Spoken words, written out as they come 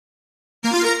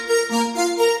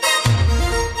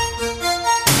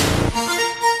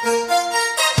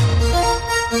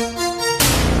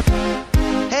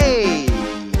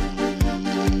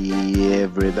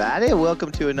welcome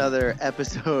to another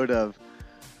episode of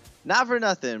Not For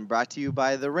Nothing, brought to you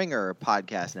by the Ringer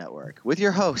Podcast Network, with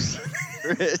your hosts,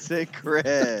 Chris and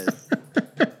Chris.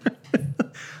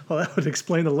 Well, that would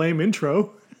explain the lame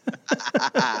intro.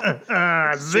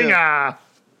 Zinger!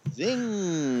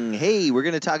 Zing! Hey, we're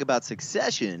going to talk about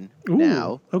Succession Ooh,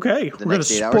 now. Okay, we're going to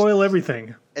spoil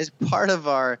everything. As part of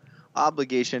our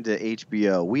obligation to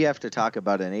HBO, we have to talk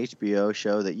about an HBO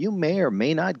show that you may or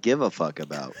may not give a fuck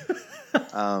about.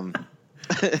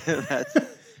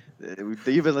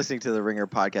 You've been listening to the Ringer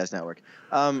Podcast Network.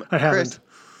 I haven't.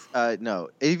 Chris, no,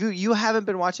 you haven't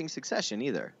been watching Succession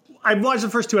either. I've watched the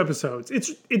first 2 episodes.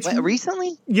 It's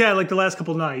recently? Yeah, like the last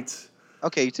couple nights.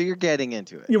 Okay, so you're getting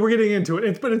into it. Yeah, we're getting into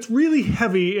it. But it's really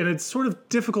heavy, and it's sort of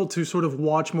difficult to sort of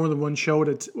watch more than one show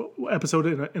episode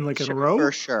in a row.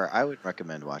 For sure, I would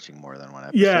recommend watching more than one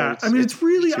episode. Yeah, it's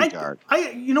really too dark.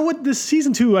 You know what? This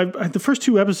season 2, the first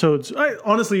 2 episodes.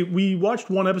 Honestly, we watched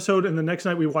one episode, and the next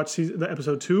night we watched the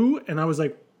episode 2, and I was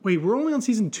like, wait, we're only on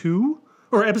season 2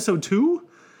 or episode 2?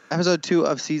 Episode 2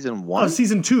 of season 1?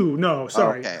 Season 2. No,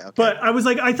 sorry. Okay. But I was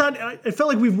like, it felt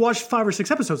like we've watched 5 or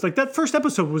 6 episodes. Like that first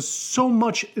episode was so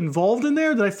much involved in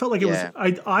there that I felt like it was.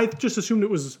 I just assumed it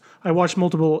was. I watched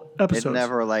multiple episodes. It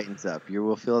never lightens up. You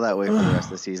will feel that way for the rest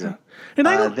of the season. And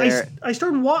I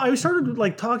started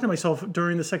like talking to myself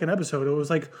during the second episode. It was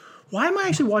like, why am I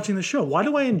actually watching the show? Why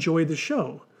do I enjoy the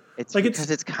show? It's like because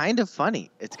it's kind of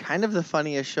funny. It's kind of the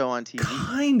funniest show on TV.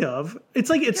 Kind of. It's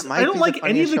like I don't like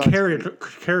any of the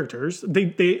characters.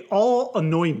 They all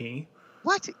annoy me.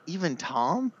 What? Even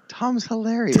Tom? Tom's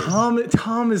hilarious. Tom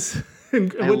is. I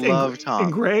love Tom.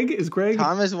 And Greg is Greg.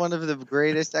 Tom is one of the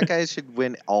greatest. That guy should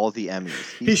win all the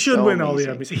Emmys. He should win all the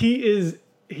Emmys. He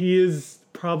is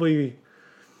probably.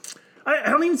 I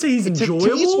don't even say he's enjoyable.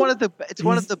 It's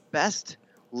one of the best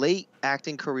late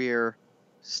acting career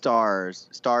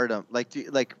stardom, like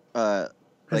out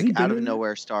of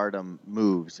nowhere stardom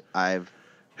moves.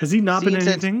 Has he not been in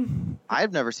anything?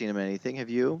 I've never seen him in anything. Have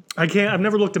you? I've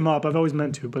never looked him up. I've always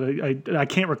meant to, but I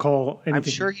can't recall anything. I'm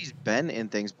sure he's been in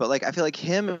things, but like I feel like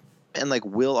him and like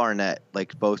Will Arnett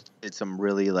like both did some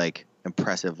really like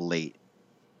impressive late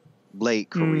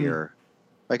career.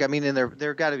 Like I mean,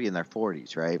 they're got to be in their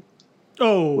 40s, right?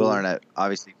 Oh, Will Arnett,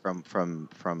 obviously from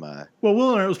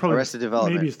Will Arnett was probably Arrested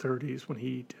Development. Maybe his 30s when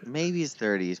he did. Maybe his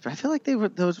 30s, but I feel like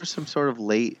those were some sort of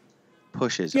late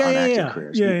pushes on acting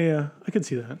careers. Yeah, I could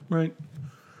see that. Right.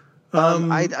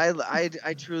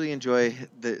 I truly enjoy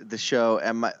the show,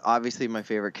 and obviously my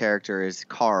favorite character is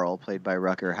Carl, played by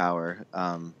Rutger Hauer.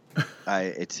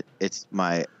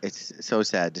 It's so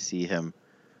sad to see him.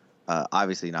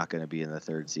 Obviously not going to be in the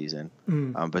 3rd season,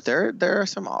 but there are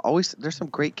some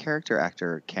great character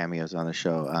actor cameos on the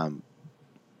show.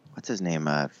 What's his name?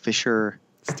 Fisher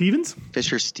Stevens.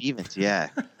 Fisher Stevens, yeah,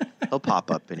 he'll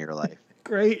pop up in your life.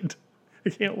 Great, I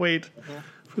can't wait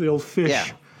for the old fish. Yeah,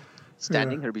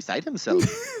 standing here beside himself.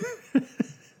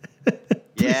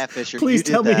 Yeah, Fisher. Please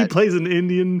tell me he plays an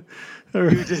Indian.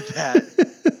 You did that.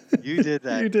 You did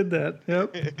that. You did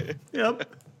that.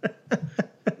 Yep.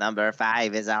 Number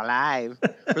 5 is alive.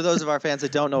 For those of our fans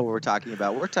that don't know what we're talking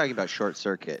about Short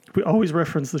Circuit. We always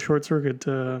reference the Short Circuit.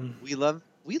 We love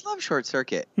Short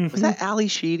Circuit. Mm-hmm. Was that Ali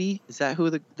Sheedy? Is that who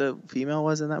the female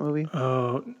was in that movie?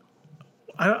 I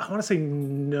want to say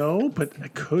no, but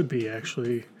it could be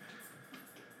actually.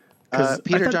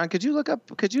 Peter John, could you look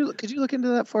into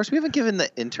that for us? We haven't given the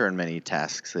intern many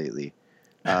tasks lately.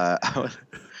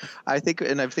 I think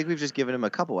we've just given him a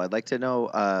couple. I'd like to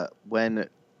know when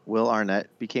Will Arnett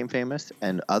became famous,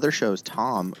 and other shows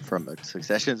Tom from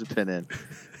Succession's been in,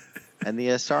 and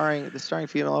the starring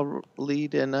female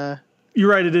lead in.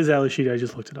 You're right. It is Ali Sheedy. I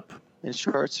just looked it up. In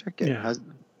Short Circuit. Yeah.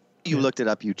 You looked it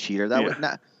up, you cheater.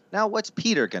 Now what's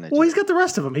Peter gonna do? Well, he's got the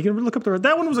rest of them. He can look up the rest.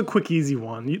 That one was a quick, easy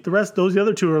one. The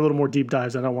other 2 are a little more deep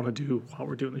dives. I don't want to do while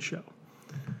we're doing the show.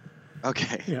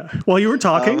 Okay. Yeah. While you were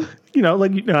talking, I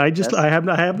happen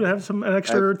to have an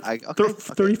extra 35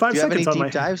 seconds on my Do you have any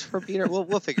deep dives for Peter?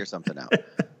 We'll figure something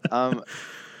out.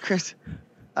 Chris,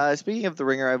 speaking of the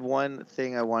Ringer, I have one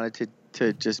thing I wanted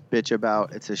to just bitch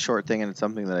about. It's a short thing, and it's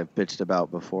something that I've bitched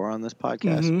about before on this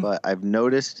podcast, but I've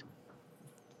noticed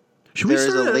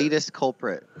there's a latest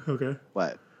culprit. Okay.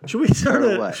 What? Should we start a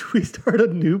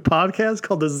new podcast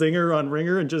called The Zinger on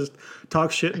Ringer and just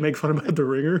talk shit and make fun about the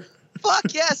Ringer?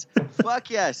 Fuck yes.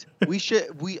 We should.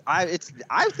 I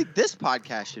think this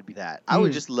podcast should be that. I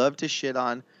would just love to shit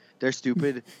on their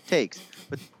stupid takes.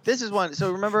 But this is one.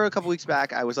 So remember a couple weeks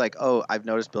back, I was like, oh, I've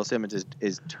noticed Bill Simmons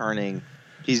is turning.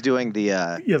 He's doing the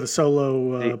the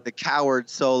solo the coward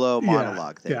solo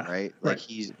monologue thing, right? Right. Like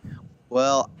he's.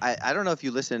 Well, I don't know if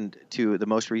you listened to the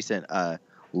most recent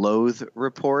Loathe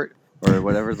report or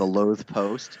whatever, the Loathe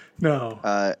Post. No.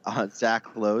 On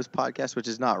Zach Lowe's podcast, which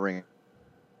is not Ringer.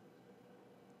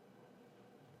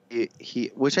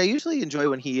 He which I usually enjoy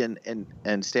when he and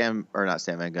Stan, or not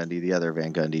Stan Van Gundy, the other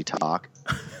Van Gundy talk.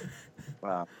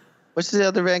 Wow. What's the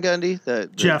other Van Gundy? The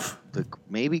Jeff. The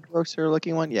maybe closer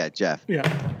looking one? Yeah, Jeff.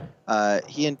 Yeah.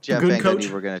 He and Jeff Van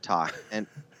Gundy were going to talk. And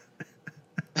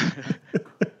I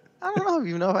don't know.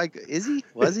 You know, is he?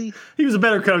 Was he? He was a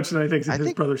better coach than I think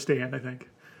his brother Stan, I think.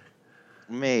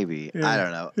 Maybe. Yeah. I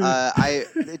don't know.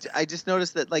 I just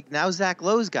noticed that, like, now Zach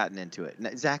Lowe's gotten into it.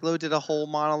 Zach Lowe did a whole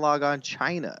monologue on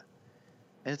China.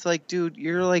 And it's like, dude,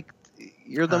 you're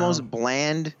the most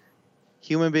bland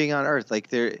human being on earth.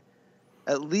 Like,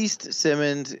 at least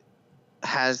Simmons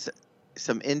has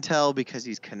some intel because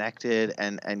he's connected,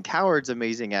 and Coward's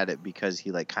amazing at it because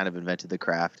he, like, kind of invented the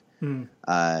craft.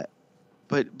 But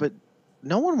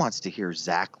no one wants to hear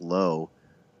Zach Lowe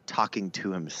talking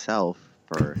to himself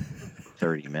for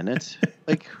 30 minutes.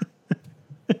 Like,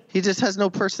 he just has no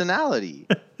personality.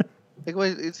 Like,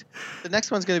 the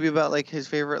next one's going to be about, like, his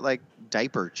favorite, like,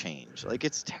 diaper change. Like,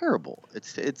 it's terrible.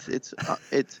 It's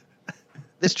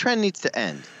this trend needs to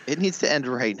end. It needs to end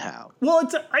right now. Well,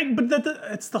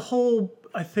 it's the whole.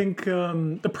 I think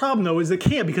the problem though is it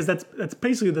can't, because that's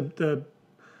basically the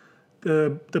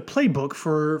playbook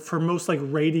for most, like,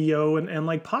 radio and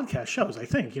like podcast shows. I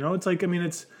think, you know, it's like, I mean,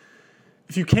 it's,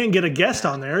 if you can't get a guest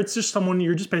on there, it's just someone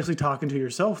you're just basically talking to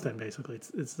yourself. Then basically, it's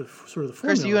the sort of the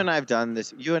formula. Chris, you and I have done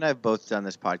this. You and I have both done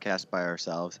this podcast by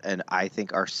ourselves, and I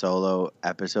think our solo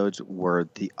episodes were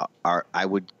I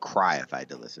would cry if I had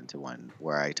to listen to one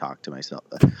where I talked to myself.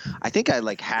 I think I,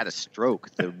 like, had a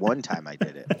stroke the one time I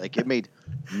did it. Like, it made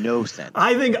no sense.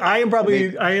 I think I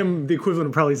am the equivalent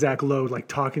of probably Zach Lowe, like,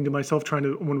 talking to myself, trying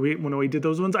to when we did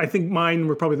those ones. I think mine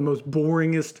were probably the most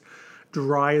boringest,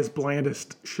 driest,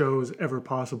 blandest shows ever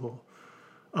possible.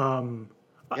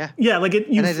 Yeah, like,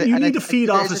 you need to feed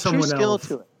off of someone else.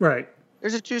 To it. Right.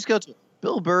 There's a true skill to it.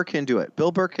 Bill Burr can do it.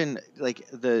 Bill Burr can, like,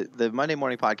 the Monday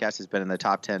Morning Podcast has been in the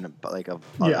top 10, like, of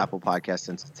Apple Podcasts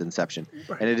since its inception,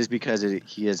 and it is because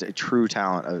he has a true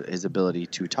talent of his ability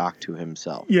to talk to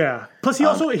himself. Yeah. Plus, he's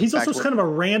also kind of a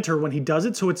ranter when he does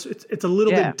it, so it's a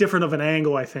little bit different of an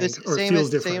angle, I think, or it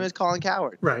feels different. Same as Colin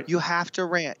Coward. Right. You have to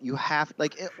rant. You have,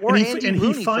 like, or Andy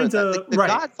Rooney, the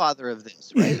godfather of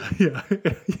this, right?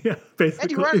 Yeah. Basically,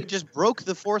 Andy Rooney just broke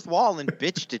the fourth wall and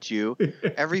bitched at you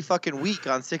every fucking week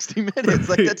on 60 Minutes.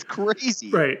 Like, that's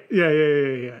crazy. Right. Yeah.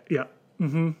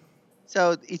 Mm-hmm.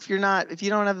 So if you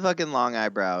don't have fucking long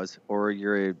eyebrows, or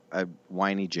you're a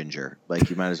whiny ginger, like,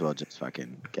 you might as well just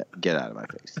fucking get out of my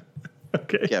face.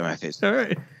 Okay. Get out of my face. All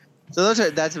right. So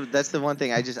that's the one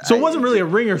thing I just. So it wasn't really a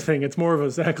Ringer thing. It's more of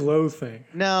a Zach Lowe thing.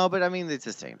 No, but I mean, it's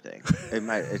the same thing.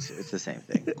 It's the same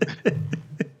thing.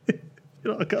 It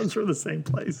all comes from the same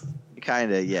place.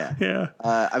 Kind of, yeah. Yeah.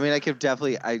 I mean, I could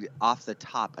definitely, off the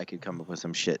top, I could come up with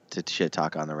some shit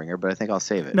talk on the Ringer, but I think I'll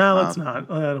save it. No, let's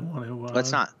not. I don't want to.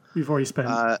 Let's not. Before you spend,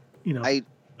 I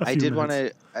do want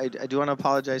to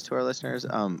apologize to our listeners.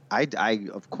 I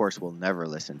of course will never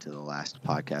listen to the last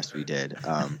podcast we did.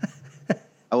 I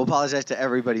will apologize to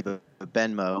everybody but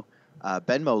Benmo.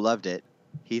 Benmo loved it.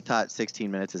 He thought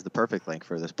 16 minutes is the perfect length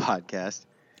for this podcast.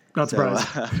 Not surprised.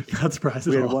 Not surprised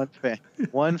at all. We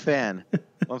had one fan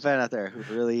out there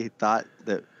who really thought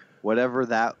that whatever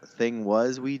that thing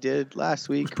was we did last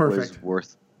week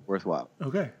was worthwhile.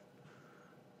 Okay.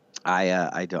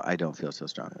 I don't feel so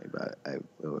strongly, but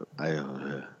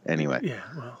anyway. Yeah.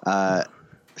 Well.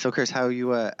 So Chris, how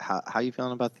you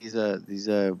feeling about these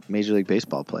Major League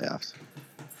Baseball playoffs?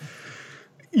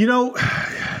 You know,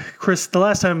 Chris, the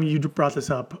last time you brought this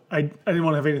up, I didn't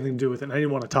want to have anything to do with it. I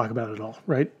didn't want to talk about it at all,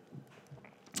 right?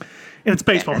 And it's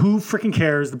baseball. Who freaking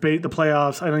cares? The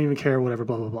playoffs, I don't even care, whatever,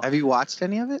 blah, blah, blah. Have you watched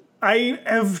any of it? I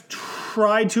have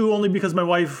tried to, only because my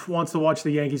wife wants to watch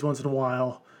the Yankees once in a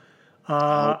while.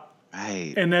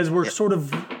 Right. And as we're sort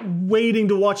of waiting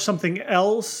to watch something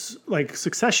else, like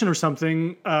Succession or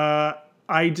something,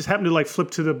 I just happened to, like,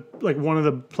 flip to one of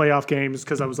the playoff games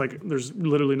because I was like, there's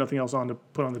literally nothing else on to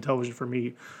put on the television for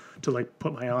me to, like,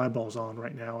 put my eyeballs on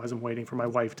right now as I'm waiting for my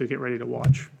wife to get ready to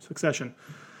watch Succession.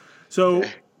 So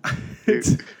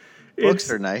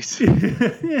books are nice.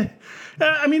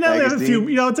 I mean, I have a few.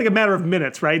 You know, it's like a matter of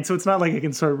minutes, right? So it's not like I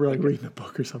can start like reading a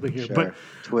book or something here. Sure. But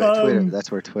Twitter,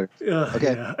 that's where Twitter.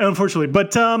 Okay. Yeah, unfortunately,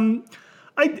 but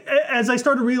as I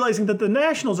started realizing that the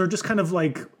Nationals are just kind of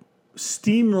like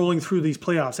steamrolling through these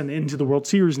playoffs and into the World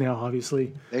Series now,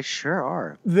 obviously. They sure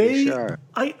are. They sure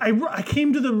are. I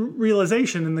came to the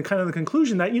realization and the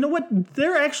conclusion that, you know what,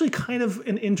 they're actually kind of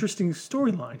an interesting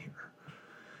storyline here.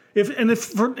 If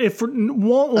for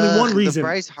one reason, the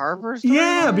Bryce Harper story.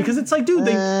 Yeah, because it's like, dude,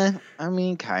 I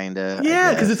mean, kinda.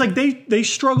 Yeah, because it's like they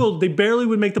struggled. They barely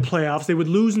would make the playoffs. They would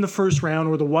lose in the first round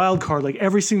or the wild card like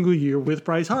every single year with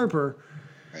Bryce Harper.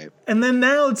 Right. And then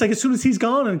now it's like as soon as he's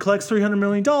gone and collects $300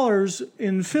 million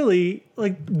in Philly,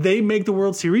 like they make the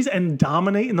World Series and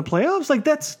dominate in the playoffs. Like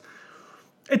it's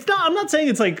not. I'm not saying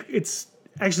it's like it's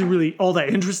actually really all that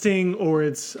interesting or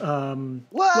it's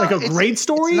like a great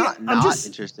story. It's not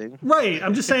interesting. Right.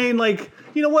 I'm just saying, like,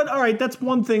 you know what? All right, that's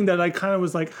one thing that I kind of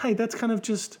was like, hey, that's kind of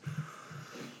just,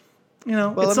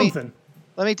 it's something.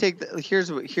 Let me take here's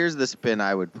the spin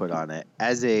I would put on it.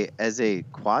 As a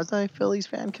quasi Phillies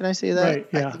fan, can I say that? Right,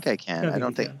 yeah. I think I can. I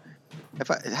don't think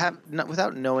if I have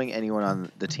without knowing anyone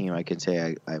on the team, I can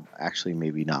say I'm actually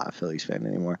maybe not a Phillies fan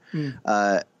anymore.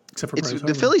 Except for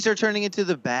the Phillies are turning into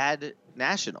the bad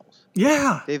Nationals.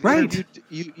 Yeah, right.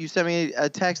 You sent me a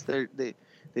text. They've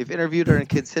interviewed her and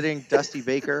considering Dusty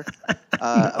Baker,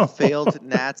 a failed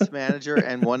Nats manager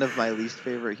and one of my least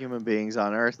favorite human beings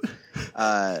on earth.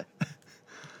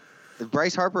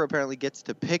 Bryce Harper apparently gets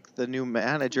to pick the new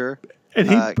manager.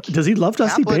 And does he love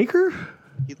Dusty Baker?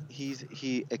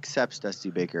 He accepts Dusty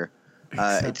Baker.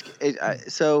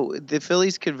 So the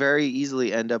Phillies could very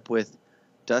easily end up with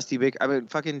Dusty Baker. I mean,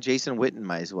 fucking Jason Witten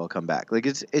might as well come back. Like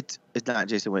it's not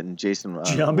Jason Witten. Jason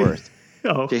Worth.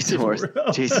 Jason Worth.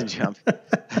 Jason Jump.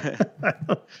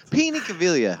 Pini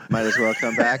Cavilla might as well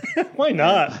come back. Why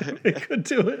not? They could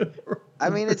do it. I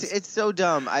mean, it's so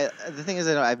dumb. The thing is,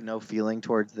 I have no feeling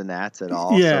towards the Nats at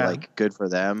all. Yeah. So like, good for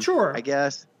them. Sure. I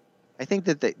guess. I think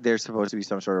that there's supposed to be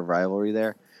some sort of rivalry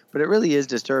there, but it really is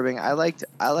disturbing. I liked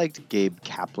Gabe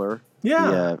Kapler.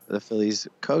 Yeah. The Phillies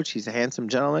coach. He's a handsome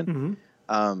gentleman.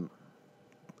 Mm-hmm.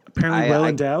 Apparently well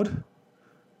endowed.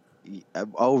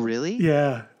 Oh, really?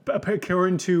 Yeah.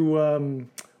 According to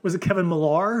was it Kevin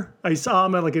Millar? I saw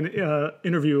him at like an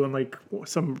interview on like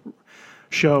some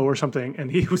show or something,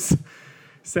 and he was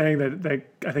saying that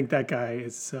I think that guy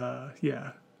is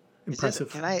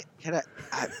impressive. I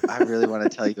really want to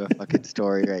tell you a fucking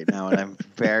story right now, and I'm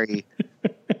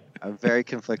very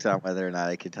conflicted on whether or not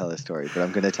I can tell this story, but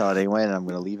I'm going to tell it anyway, and I'm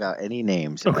going to leave out any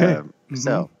names. Okay.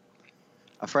 So,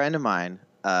 a friend of mine,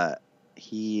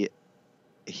 he's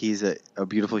a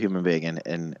beautiful human being,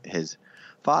 and his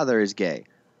father is gay.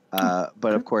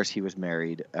 But of course, he was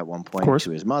married at one point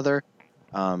to his mother.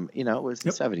 It was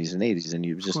the 70s and 80s, and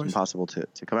it was just impossible to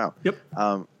come out. Yep.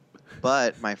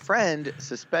 But my friend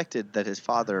suspected that his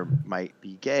father might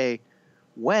be gay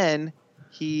when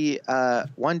he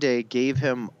one day gave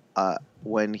him,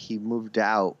 when he moved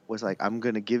out, was like, I'm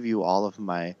going to give you all of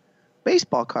my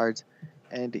baseball cards.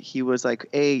 And he was like,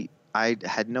 A, I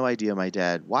had no idea my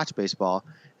dad watched baseball,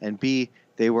 and B,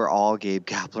 they were all Gabe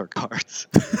Kapler cards.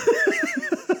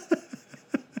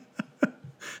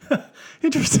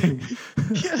 Interesting.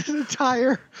 He had an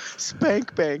entire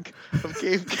spank bank of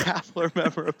Gabe Kapler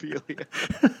memorabilia.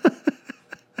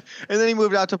 And then he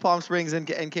moved out to Palm Springs and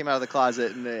came out of the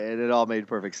closet, and it all made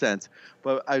perfect sense.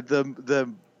 But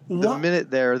the minute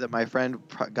there that my friend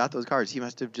got those cards, he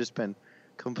must have just been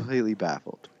completely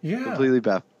baffled. Yeah. Completely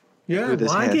baffled. Yeah,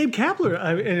 why Gabe Kapler?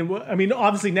 I mean,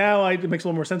 obviously now it makes a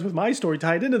little more sense with my story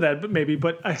tied into that, but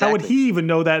exactly. How would he even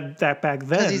know that back then?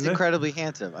 Because he's incredibly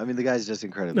handsome. I mean, the guy's just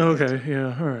incredibly handsome.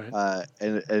 Yeah, all right.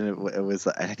 And it was,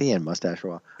 I think he had a mustache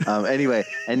for a while. Anyway,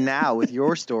 and now with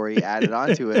your story added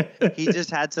onto it, he just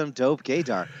had some dope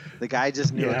gaydar. The guy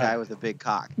just knew a guy with a big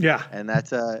cock. Yeah. And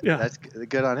that's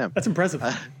good on him. That's impressive.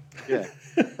 Yeah.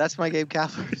 That's my Gabe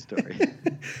Kapler story.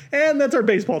 And that's our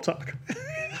baseball talk.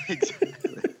 Exactly.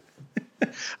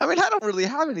 I mean, I don't really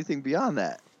have anything beyond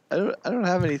that. I don't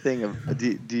have anything of.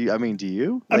 Do you? I mean, do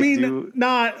you? Like,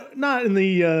 not in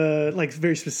the like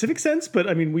very specific sense, but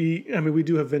I mean, we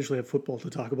do eventually have football to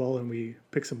talk about, and we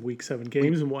pick some Week 7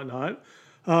 games and whatnot.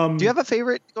 Do you have a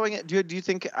favorite going? Do you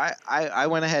think I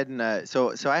went ahead and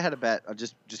so I had a bet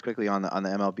just quickly on the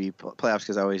MLB playoffs,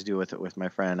 because I always do with my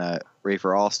friend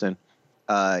Rafer Alston.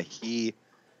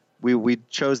 We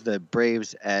chose the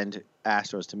Braves and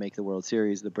Astros to make the World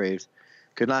Series. The Braves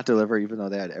could not deliver, even though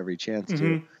they had every chance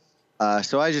to.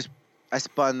 So I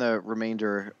spun the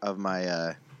remainder of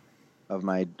my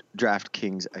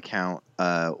DraftKings account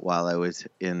while I was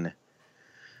in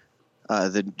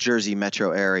the Jersey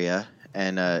metro area,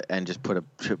 and just put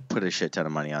a shit ton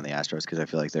of money on the Astros, because I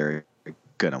feel like they're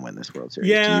gonna win this World Series.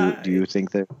 Yeah, do you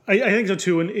think that? I think so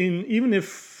too. And even if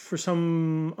for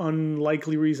some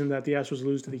unlikely reason that the Astros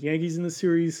lose to the Yankees in the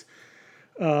series,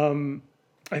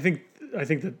 I think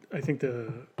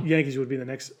the Yankees would be the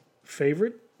next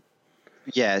favorite.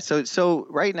 Yeah. So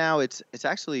right now it's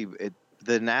actually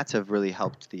the Nats have really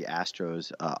helped the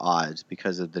Astros odds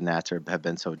because of the Nats have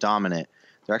been so dominant.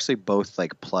 They're actually both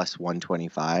like plus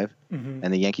 125, and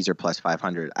the Yankees are plus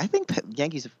 500. I think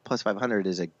Yankees plus 500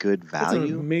 is a good value.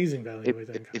 That's an amazing value, I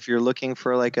think. If you're looking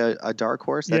for like a dark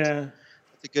horse, that's a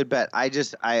good bet. I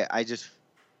just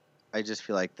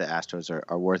feel like the Astros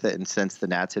are worth it, and since the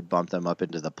Nats had bumped them up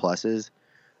into the pluses,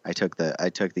 I took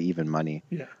the even money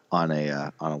on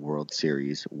a World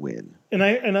Series win. And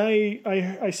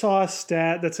I saw a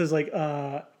stat that says like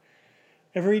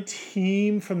every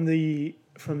team from the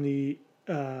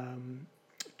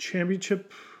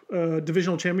championship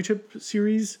divisional championship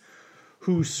series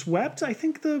who swept, I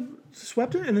think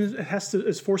swept it, and then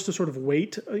is forced to sort of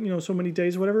wait so many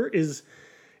days or whatever is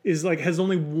like has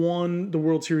only won the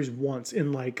World Series once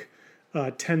in like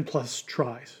 10 plus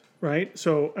tries. Right.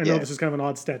 So I know this is kind of an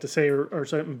odd stat to say or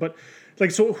something, but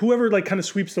like, so whoever like kind of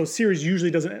sweeps those series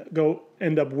usually doesn't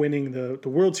end up winning the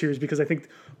World Series, because I think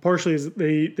partially is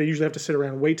they usually have to sit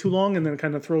around way too long, and then it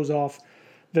kind of throws off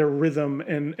their rhythm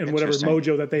and whatever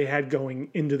mojo that they had going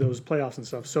into those playoffs and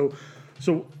stuff. So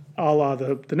a la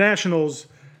the Nationals,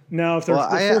 now if they're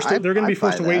they're going to be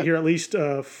forced to wait here at least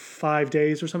 5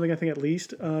 days or something, I think, at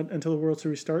least until the World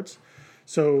Series starts.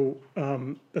 So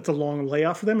that's a long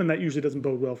layoff for them, and that usually doesn't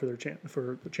bode well for their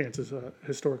chances,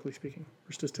 historically speaking,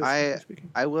 or statistically speaking.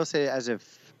 I will say, as a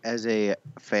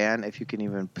fan, if you can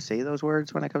even say those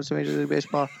words when it comes to Major League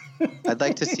Baseball, I'd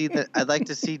like to see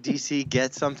DC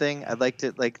get something. I'd like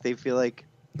to they feel like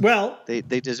they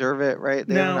deserve it, right?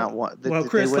 They have not won.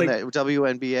 Chris, they win the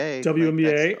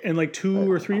WNBA, and like 2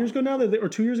 or 3 years ago now, or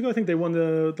 2 years ago, I think they won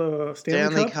the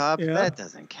Stanley Cup. Yeah. That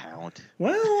doesn't count.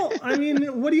 Well, I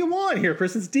mean, what do you want here,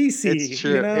 Chris? It's DC. It's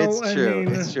true.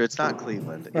 It's true. It's not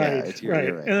Cleveland. Right. You're right.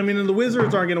 And I mean, the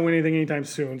Wizards aren't going to win anything anytime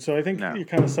soon. So I think you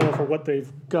kind of settle for what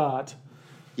they've got.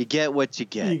 You get what you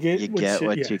get. You get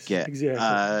what you get. Exactly.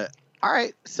 All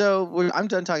right. So I'm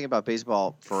done talking about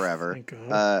baseball forever. Thank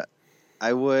God.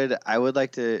 I would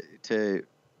like to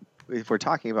if we're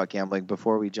talking about gambling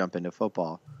before we jump into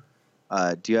football,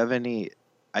 do you have any?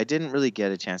 I didn't really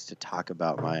get a chance to talk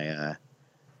about my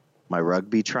my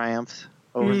rugby triumphs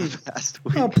over the past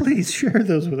week. Oh, please share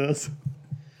those with us.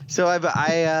 So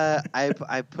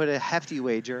I put a hefty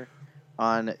wager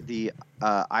on the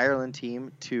Ireland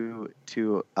team to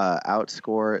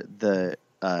outscore the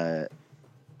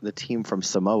team from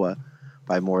Samoa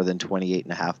by more than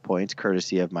 28.5 points,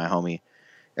 courtesy of my homie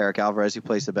Eric Alvarez, who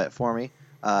placed a bet for me,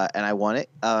 and I won it.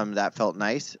 That felt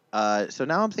nice. So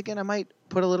now I'm thinking I might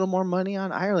put a little more money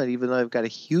on Ireland, even though I've got a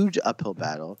huge uphill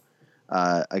battle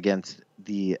against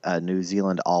the New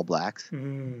Zealand All Blacks.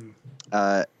 And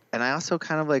I also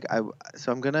kind of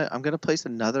I'm gonna place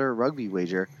another rugby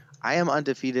wager. I am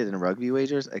undefeated in rugby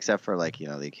wagers, except for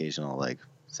the occasional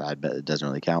side bet that doesn't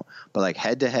really count. But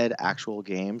head-to-head actual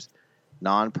games,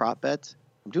 non-prop bets,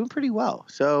 I'm doing pretty well.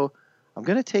 So I'm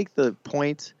going to take the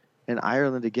points in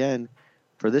Ireland again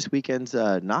for this weekend's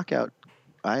knockout.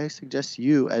 I suggest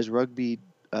you, as rugby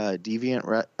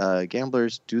deviant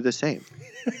gamblers, do the same.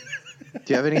 Do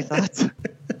you have any thoughts?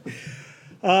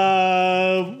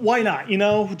 Why not?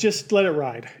 Just let it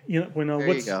ride. You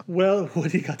go. Well,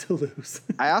 what do you got to lose?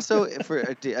 I also, for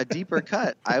a deeper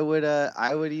cut, I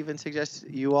would even suggest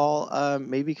you all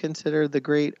maybe consider the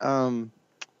great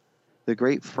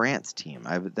France team.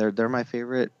 They're my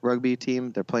favorite rugby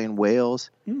team. They're playing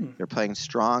Wales. They're playing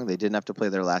strong. They didn't have to play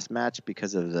their last match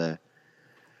because of the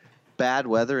bad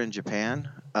weather in Japan.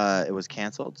 It was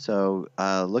canceled. So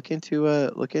look into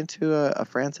a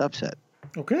France upset.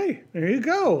 Okay, there you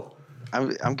go.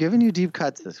 I'm giving you deep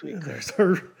cuts this week. There's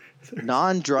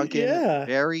non-drunken,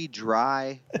 very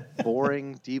dry,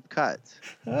 boring deep cuts.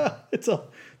 It's a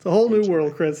whole new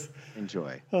world, Chris.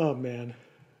 Enjoy. Oh man.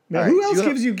 Now, who else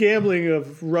gives you gambling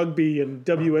of rugby and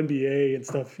WNBA and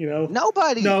stuff?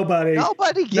 Nobody.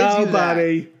 Nobody gives you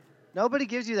that. Nobody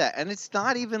gives you that, and it's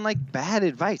not even bad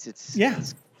advice. It's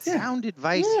sound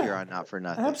advice here on Not for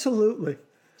Nothing. Absolutely.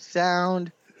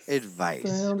 Sound advice.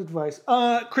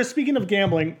 Chris, speaking of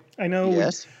gambling, I know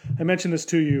I mentioned this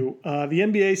to you. The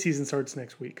NBA season starts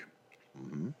next week.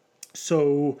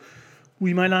 So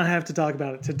we might not have to talk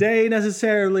about it today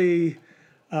necessarily,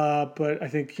 but I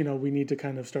think, we need to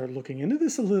kind of start looking into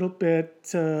this a little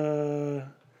bit.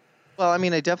 Well, I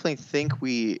mean, I definitely think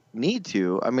we need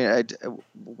to. I mean,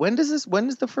 when is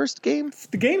the first game?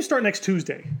 The games start next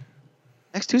Tuesday.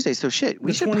 Next Tuesday. So shit,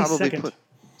 we should 22nd. Probably put.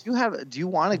 Do you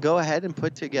want to go ahead and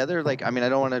put together I mean, I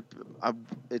don't want to.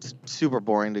 It's super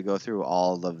boring to go through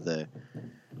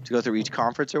each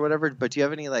conference or whatever. But do you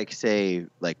have any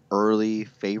early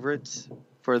favorites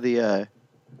for the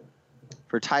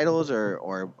for titles,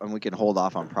 or and we can hold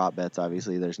off on prop bets.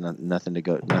 Obviously, there's nothing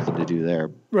to do there.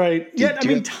 Right. Yeah. I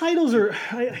mean, titles are.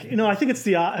 I think it's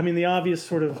the obvious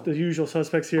sort of the usual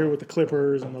suspects here with the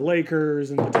Clippers and the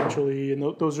Lakers and potentially, and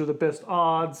those are the best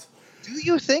odds. Do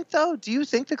you think though? Do you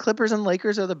think the Clippers and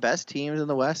Lakers are the best teams in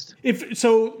the West?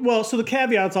 So the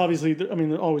caveats, obviously, I mean,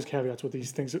 there are always caveats with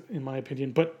these things, in my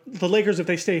opinion. But the Lakers, if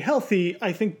they stay healthy,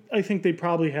 I think they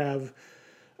probably have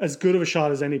as good of a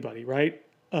shot as anybody, right?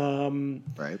 Right.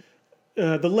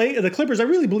 The Clippers, I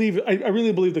really believe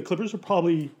the Clippers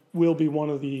will be one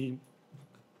of the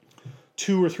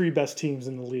 2 or 3 best teams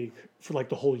in the league for like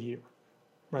the whole year,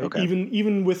 right? Okay.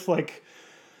 Even with like.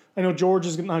 I know George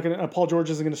is not going to. Paul George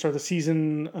isn't going to start the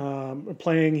season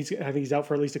playing. I think he's out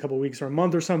for at least a couple of weeks or a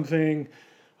month or something.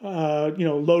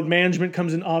 Load management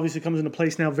comes into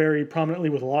place now very prominently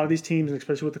with a lot of these teams, and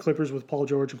especially with the Clippers with Paul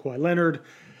George and Kawhi Leonard.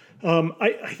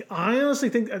 I honestly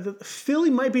think that Philly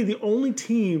might be the only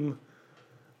team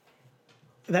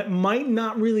that might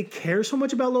not really care so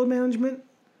much about load management.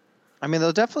 I mean,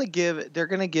 they're going to give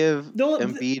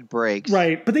Embiid breaks.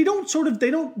 Right, but they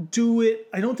don't do it.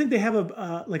 I don't think they have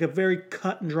a very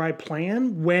cut and dry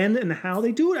plan when and how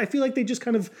they do it. I feel like they just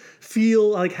kind of feel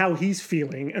like how he's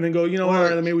feeling and then go,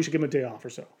 maybe we should give him a day off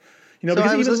or so. Because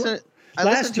I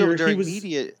listened to him during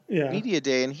media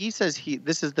day, and he says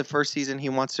this is the first season he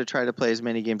wants to try to play as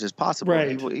many games as possible.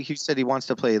 Right. He said he wants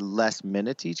to play less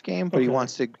minutes each game, but he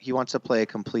wants to play a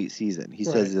complete season. He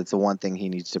says it's the one thing he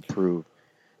needs to prove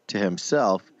to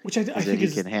himself, which I think he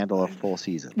can handle a full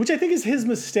season. Which I think is his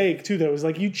mistake too, though. Is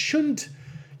like you shouldn't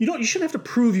have to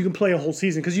prove you can play a whole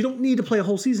season because you don't need to play a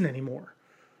whole season anymore.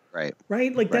 Right.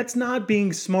 Right. Like that's not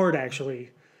being smart,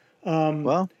 actually.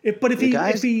 If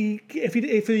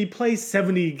he plays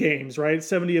 70 games, right,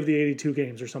 70 of the 82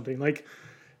 games or something, like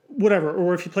whatever,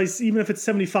 or if he plays even if it's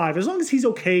 75, as long as he's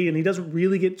okay and he doesn't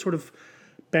really get sort of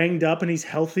banged up and he's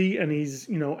healthy and he's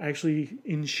actually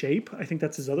in shape. I think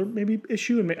that's his other maybe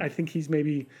issue, and I think he's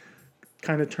maybe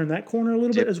kind of turned that corner a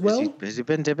little bit as well. Has he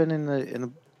been dipping in the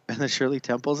Shirley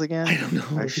Temples again? I don't know.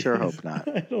 I sure hope not.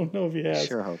 I don't know if he has. I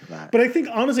sure hope not. But I think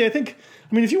honestly,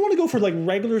 if you want to go for like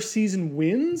regular season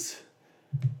wins,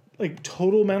 like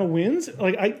total amount of wins,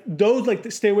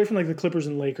 stay away from like the Clippers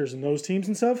and Lakers and those teams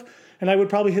and stuff. And I would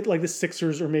probably hit like the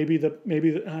Sixers or maybe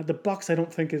the Bucks. I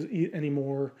don't think is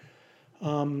anymore.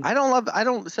 I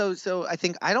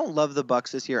think I don't love the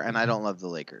Bucks this year, and I don't love the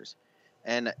Lakers,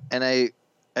 and I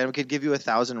could give you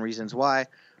 1,000 reasons why.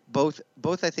 Both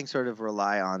I think sort of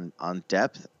rely on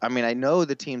depth. I mean, I know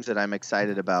the teams that I'm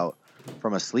excited about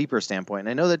from a sleeper standpoint, and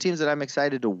I know the teams that I'm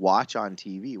excited to watch on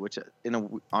TV, which in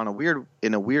a weird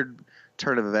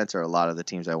turn of events are a lot of the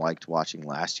teams I liked watching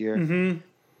last year.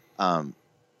 Mm-hmm.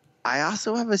 I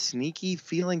also have a sneaky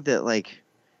feeling that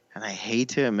and I hate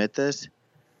to admit this.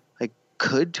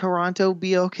 Could Toronto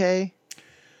be okay?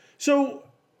 So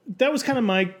that was kind of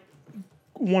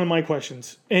one of my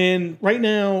questions. And right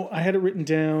now I had it written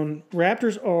down.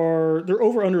 Raptors their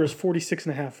over under is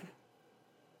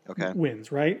 46.5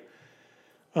 wins, right?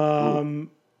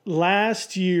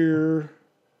 Last year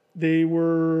they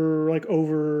were like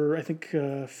over, I think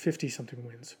 50 something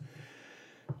wins.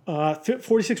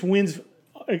 46 wins.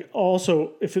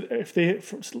 Also,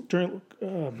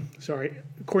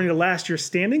 according to last year's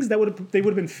standings, they would have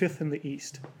been 5th in the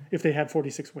East if they had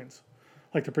 46 wins,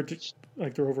 like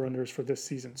their over unders for this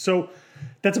season. So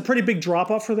that's a pretty big drop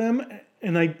off for them.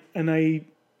 And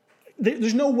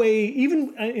there's no way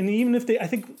even if I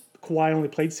think Kawhi only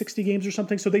played 60 games or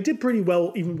something, so they did pretty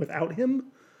well even without him.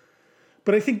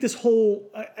 But I think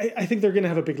I think they're going to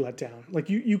have a big letdown. Like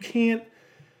you can't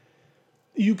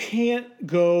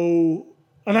go.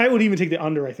 And I would even take the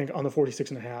under, I think, on the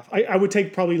 46.5. I would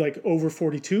take probably like over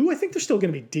 42. I think they're still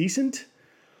going to be decent.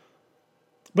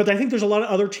 But I think there's a lot of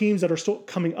other teams that are still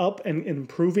coming up and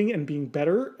improving and being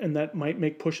better, and that might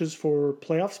make pushes for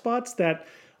playoff spots that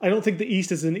I don't think the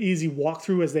East is an easy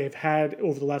walkthrough as they've had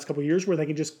over the last couple of years where they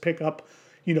can just pick up,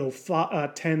 10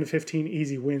 to 15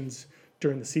 easy wins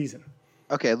during the season.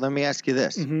 Okay, let me ask you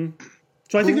this. Mm-hmm.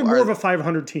 So I think they're more of a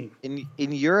 500 team. In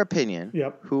your opinion,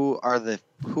 yep. Who are the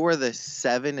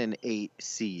 7 and 8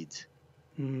 seeds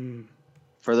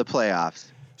for the playoffs?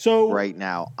 So right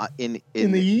now in the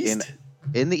East,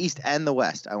 in the East and the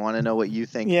West, I want to know what you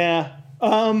think. Yeah,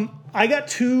 I got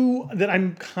 2 that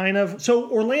I'm kind of.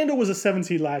 So Orlando was a 7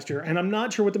 seed last year, and I'm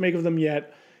not sure what to make of them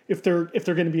yet. If they're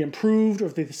going to be improved, or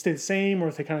if they stay the same, or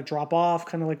if they kind of drop off,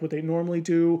 kind of like what they normally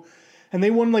do. And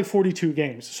they won like 42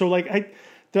 games. So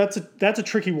that's a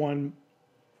tricky one,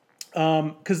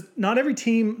 because not every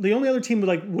team. The only other team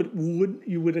would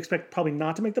you would expect probably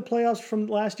not to make the playoffs from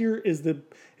last year is the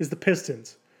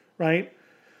Pistons, right?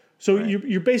 So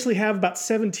you basically have about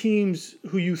 7 teams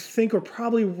who you think are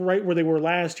probably right where they were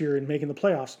last year in making the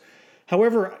playoffs.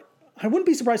 However, I wouldn't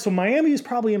be surprised. So Miami is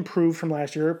probably improved from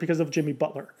last year because of Jimmy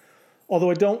Butler.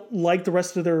 Although I don't like the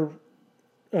rest of their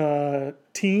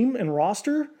team and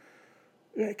roster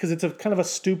because it's a kind of a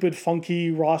stupid, funky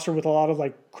roster with a lot of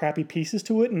like crappy pieces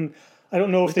to it. And I don't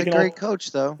know if they can. Great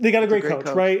coach though. They got a great coach,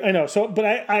 right? I know. So, but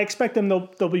I expect them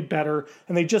they'll be better,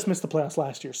 and they just missed the playoffs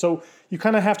last year. So you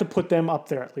kind of have to put them up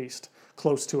there at least,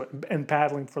 close to it, and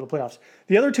battling for the playoffs.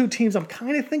 The other 2 teams I'm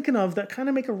kind of thinking of that kind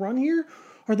of make a run here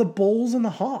are the Bulls and the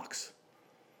Hawks.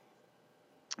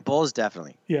 Bulls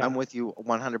definitely. Yeah. I'm with you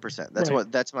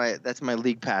 100%. That's my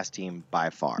league pass team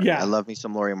by far. Yeah. I love me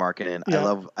some Lauri Markkanen.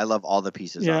 Yeah. I love all the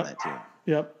pieces on that team.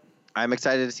 Yep. I'm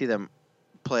excited to see them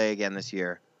play again this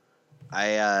year.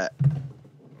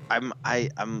 I'm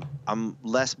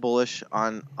less bullish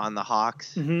on the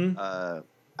Hawks. Mm-hmm.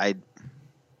 I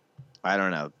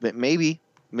don't know, but maybe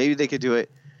they could do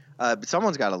it. But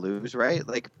someone's got to lose, right?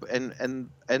 Like, and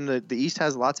the East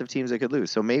has lots of teams that could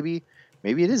lose. So maybe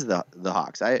it is the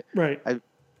Hawks. I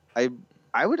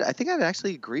think I'd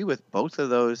actually agree with both of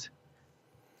those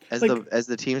as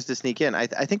the teams to sneak in. I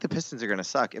think the Pistons are going to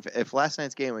suck. If last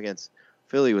night's game against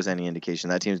Philly was any indication,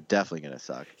 that team's definitely going to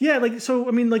suck. Yeah,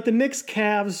 the Knicks,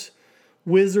 Cavs,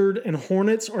 Wizard, and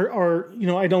Hornets are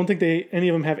I don't think any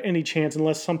of them have any chance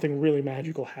unless something really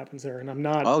magical happens there, and I'm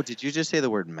not. Oh, did you just say the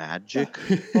word magic?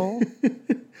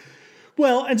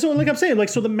 Well, and so like I'm saying,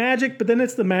 so the Magic, but then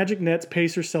it's the Magic, Nets,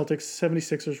 Pacers, Celtics,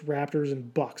 76ers, Raptors,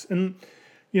 and Bucks. And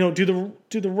do the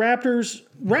Raptors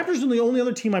are the only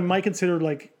other team I might consider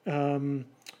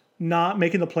not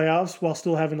making the playoffs while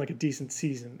still having a decent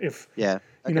season. If that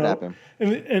could happen.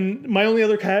 And my only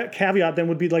other caveat then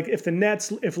would be if the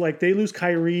Nets, if they lose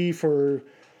Kyrie for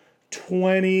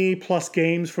 20 plus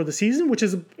games for the season, which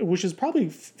is probably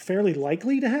fairly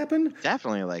likely to happen.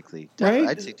 Definitely likely. Right?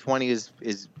 I'd say 20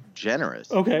 is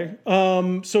generous. Okay.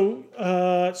 So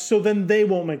then they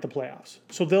won't make the playoffs.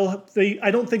 So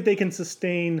I don't think they can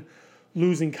sustain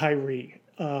losing Kyrie.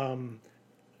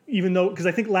 Even though, because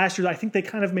I think last year, they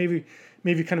kind of maybe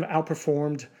kind of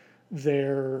outperformed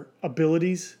their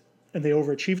abilities and they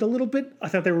overachieved a little bit. I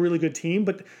thought they were a really good team,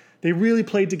 but they really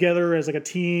played together as a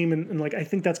team, and I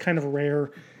think that's kind of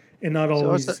rare and not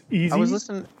always easy. I was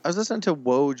listening to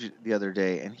Woj the other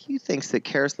day, and he thinks that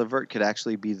Karis LeVert could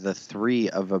actually be the 3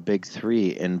 of a big 3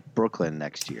 in Brooklyn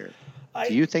next year.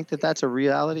 Do you think that that's a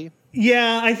reality?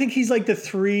 Yeah, I think he's the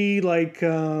 3, I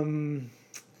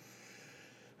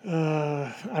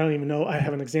don't even know. I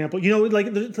have an example.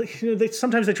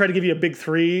 Sometimes they try to give you a big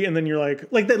 3, and then you're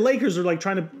like the Lakers are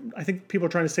trying to. I think people are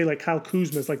trying to say Kyle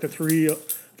Kuzma is the 3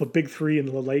 of a big 3 in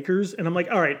the Lakers, and I'm like,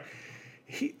 all right,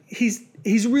 he's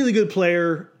a really good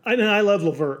player, and I love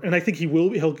LeVert, and I think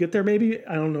he'll get there. Maybe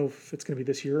I don't know if it's going to be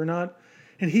this year or not,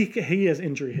 and he has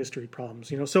injury history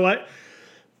problems, So I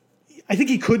think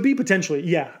he could be potentially.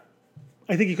 Yeah,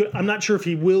 I think he could. I'm not sure if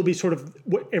he will be sort of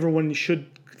what everyone should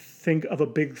think of a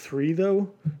big 3, though.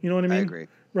 You know what I mean? I agree.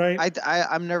 Right?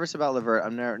 I'm nervous about LeVert.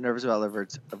 I'm nervous about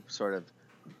LeVert's sort of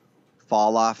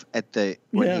fall off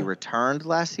when he returned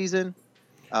last season.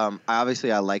 I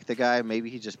like the guy. Maybe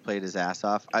he just played his ass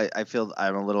off. I feel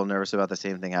I'm a little nervous about the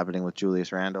same thing happening with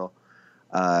Julius Randle.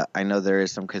 I know there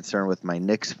is some concern with my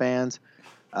Knicks fans,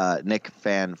 Knick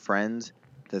fan friends,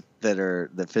 that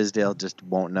Fizdale just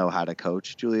won't know how to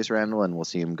coach Julius Randle, and we'll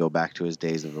see him go back to his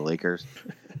days of the Lakers.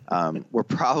 We're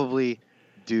probably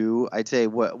due. I'd say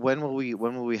when will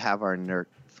we have our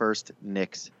first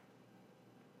Knicks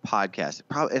podcast?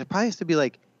 It probably has to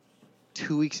be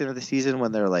 2 weeks into the season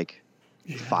when they're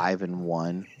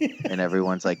 5-1, and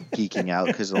everyone's geeking out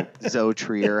because Zoe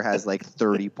Trier has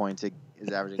 30 points. Is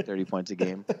averaging 30 points a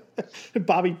game.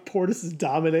 Bobby Portis is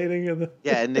dominating, and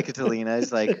and Nicotina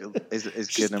is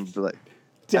getting him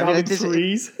down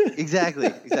threes.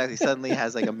 Exactly. Suddenly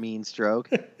has a mean stroke.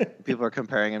 People are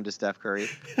comparing him to Steph Curry.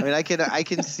 I mean, I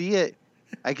can see it.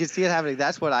 I can see it happening.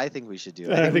 That's what I think we should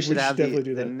do. I think we should have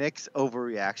the Knicks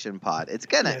overreaction pod. It's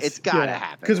gotta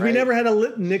happen. Because we never had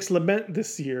a Knicks lament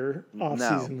this year off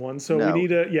season 1, so we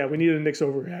need a Knicks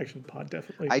overreaction pod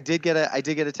definitely. I did get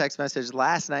a text message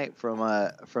last night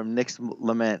from Knicks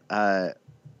lament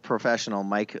professional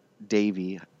Mike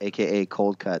Davey, aka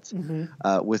Cold Cuts,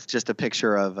 with just a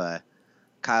picture of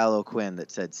Kyle O'Quinn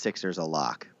that said Sixers a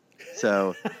lock.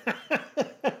 So.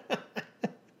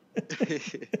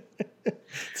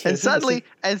 And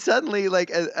suddenly,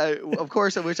 like, of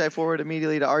course, which I forward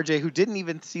immediately to RJ, who didn't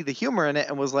even see the humor in it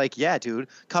and was like, yeah, dude,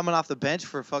 coming off the bench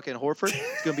for fucking Horford,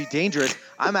 it's going to be dangerous.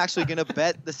 I'm actually going to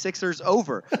bet the Sixers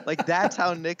over. Like, that's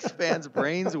how Knicks fans'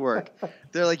 brains work.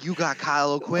 They're like, you got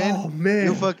Kyle O'Quinn. Oh,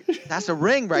 man. That's a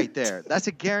ring right there. That's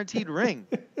a guaranteed ring.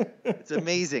 It's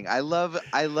amazing. I love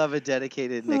a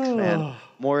dedicated Knicks fan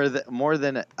more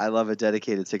than I love a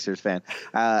dedicated Sixers fan.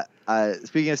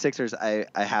 Speaking of Sixers, I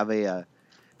have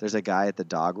there's a guy at the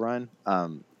dog run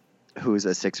who's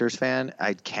a Sixers fan.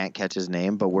 I can't catch his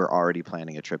name, but we're already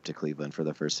planning a trip to Cleveland for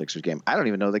the first Sixers game. I don't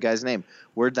even know the guy's name.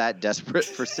 We're that desperate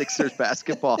for Sixers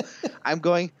basketball. I'm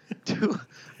going to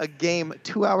a game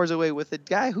 2 hours away with a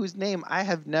guy whose name I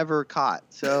have never caught.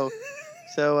 So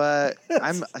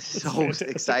I'm so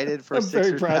excited for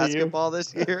Sixers basketball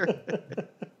this year.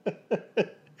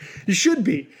 You should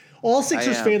be. All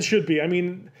Sixers fans should be. I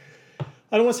mean,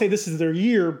 I don't want to say this is their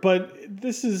year, but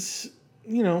this is,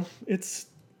 this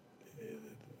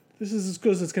is as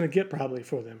good as it's going to get probably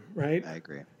for them, right? I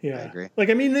agree. Yeah. I agree. Like,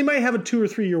 I mean, they might have a 2 or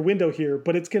 3 year window here,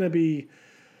 but it's going to be,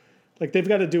 like, they've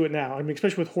got to do it now. I mean,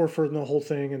 especially with Horford and the whole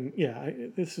thing.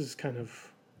 And, this is kind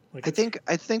of, like, I think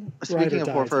speaking of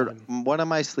Horford, one of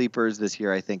my sleepers this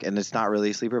year, I think, and it's not really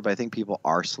a sleeper, but I think people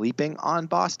are sleeping on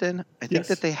Boston. I think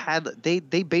that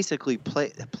they basically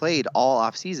played all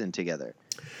off season together.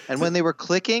 And when they were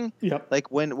clicking,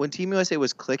 like when Team USA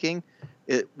was clicking,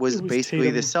 it was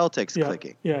basically Tatum. The Celtics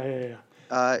clicking.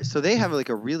 Yeah. So they have like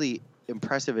a really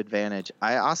impressive advantage.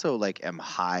 I also like am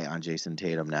high on Jason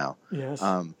Tatum now. Yes.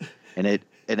 And it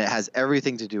has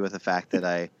everything to do with the fact that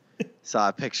I saw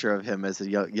a picture of him as a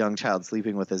young child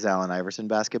sleeping with his Allen Iverson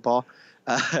basketball.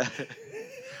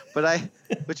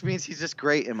 Which means he's just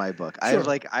great in my book.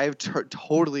 Sure. I've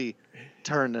totally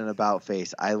turned an about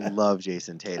face. I love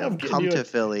Jason Tatum. Come to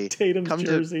Philly. Tatum's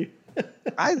jersey.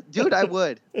 I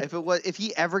would. If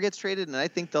he ever gets traded, and I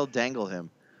think they'll dangle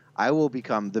him, I will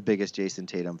become the biggest Jason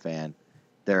Tatum fan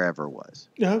there ever was.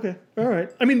 Yeah, okay. All right.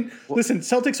 I mean, listen,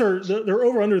 Celtics their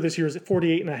over under this year is at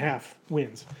 48.5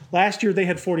 wins. Last year they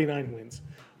had 49 wins.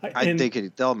 I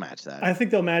think they'll match that. I think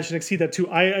they'll match and exceed that too.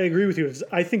 I agree with you.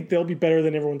 I think they'll be better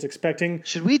than everyone's expecting.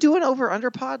 Should we do an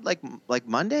over/under pod like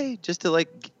Monday just to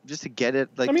get it?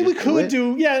 Like, I mean, we could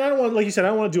do. Yeah, and I don't want, like you said, I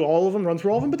don't want to do all of them, run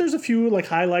through all of them, but there's a few like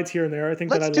highlights here and there. I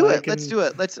think Let's do it.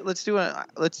 Let's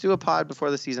do a pod before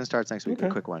the season starts next week. Okay.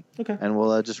 A quick one. Okay. And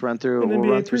we'll just run through. We'll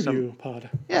NBA run through preview some pod.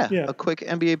 Yeah, a quick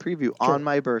NBA preview on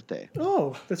my birthday.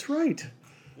 Oh, that's right.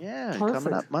 Yeah, perfect.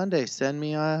 Coming up Monday. Send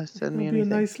me anything. Be a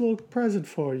nice little present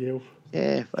for you.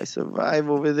 Yeah, if I survive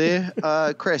over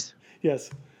there. Chris. Yes.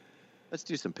 Let's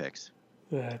do some picks.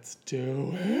 Let's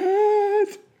do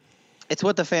it. It's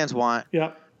what the fans want.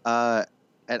 Yeah. And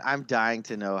I'm dying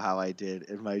to know how I did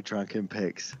in my drunken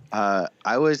picks. I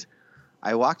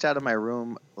walked out of my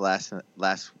room last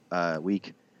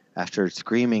week after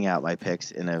screaming out my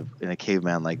picks in a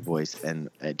caveman like voice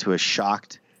and to a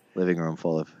shocked living room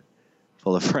full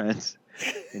of friends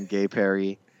in Gay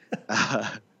Perry.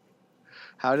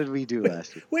 How did we do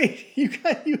last week? Wait, you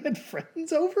had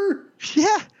friends over?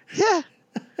 Yeah.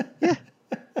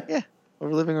 A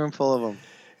living room full of them.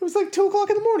 It was like 2:00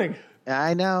 in the morning.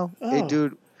 I know. Oh. Hey,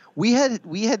 dude, we had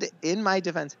in my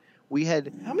defense, we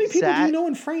had. How many people do you know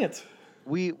in France?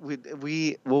 We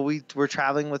were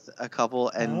traveling with a couple,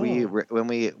 and when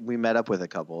we met up with a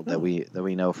couple that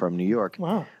we know from New York.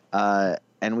 Wow.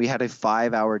 And we had a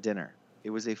 5-hour dinner. It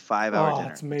was a 5-hour dinner.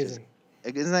 That's amazing.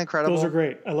 Isn't that incredible? Those are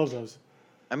great. I love those.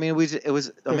 I mean, it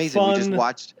was amazing. Fun. We just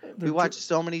watched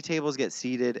so many tables get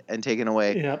seated and taken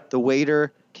away. Yep. The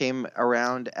waiter came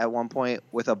around at one point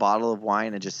with a bottle of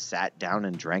wine and just sat down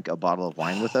and drank a bottle of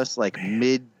wine with us, like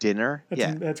mid-dinner.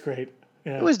 That's great.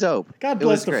 Yeah. It was dope. God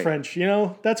bless the French.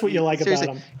 That's what you like about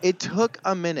them. It took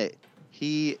a minute.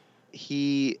 He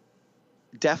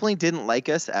definitely didn't like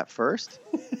us at first,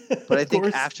 but I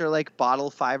think after like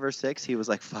bottle 5 or 6, he was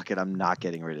like, "Fuck it, I'm not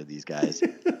getting rid of these guys."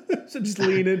 So just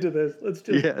lean into this. Let's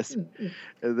just yes.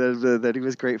 And then he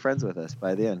was great friends with us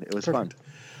by the end. It was fun.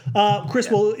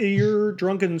 Chris, well, your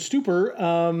drunken stupor,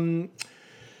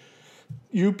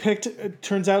 you picked. It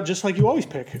turns out just like you always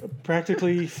pick,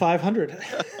 practically 500.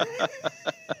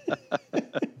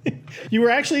 You were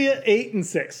actually at 8 and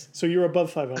 6, so you're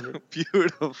above 500.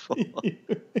 Beautiful.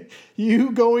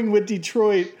 You going with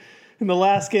Detroit in the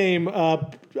last game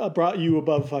brought you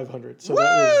above 500. So Woo!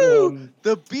 That was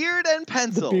the beard and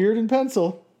pencil. The beard and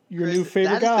pencil. Your Chris, new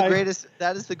favorite guy.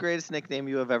 That is the greatest nickname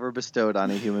you have ever bestowed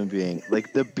on a human being.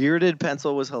 Like the bearded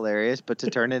pencil was hilarious, but to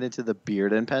turn it into the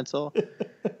beard and pencil,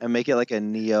 and make it like a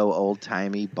neo old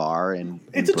timey bar in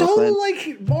It's a Brooklyn. total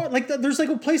like bar. Like there's like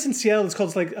a place in Seattle. It's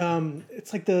called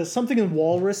it's like the something in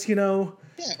Walrus.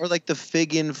 Yeah, or like the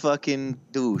Fig in fucking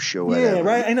douche or whatever. Yeah,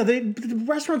 right. I know the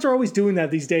restaurants are always doing that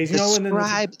these days.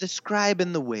 The scribe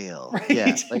and the whale. Right,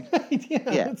 Yeah, like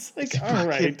yeah. It's like all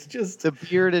right, just the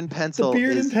beard and pencil. The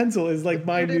beard and pencil is like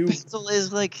my new. Pencil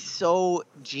is like so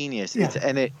genius. Yeah.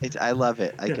 It's I love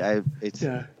it.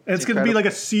 It's gonna be like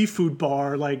a seafood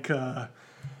bar, like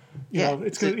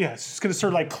it's gonna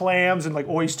serve like clams and like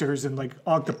oysters and like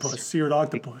seared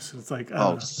octopus. It's like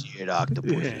seared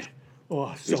octopus. Yeah.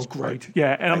 Oh, so great.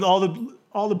 Yeah, and all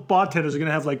the bartenders are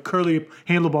gonna have like curly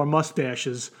handlebar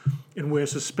mustaches and wear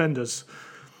suspenders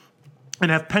and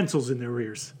have pencils in their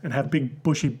ears and have big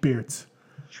bushy beards.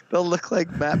 They'll look like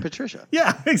Matt Patricia.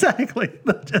 Yeah, exactly.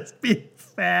 They'll just be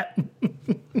fat.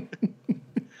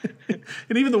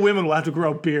 And even the women will have to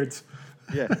grow beards.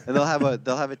 Yeah, and they'll have a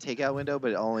takeout window,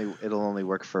 but it'll only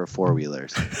work for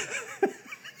 4-wheelers.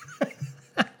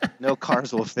 No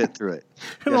cars will fit through it.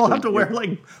 And they'll have to wear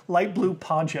like light blue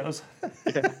ponchos.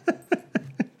 Yeah.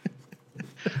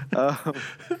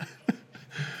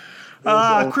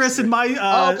 Chris, in my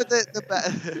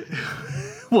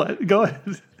what? Go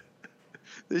ahead.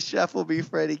 The chef will be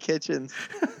Freddie Kitchens.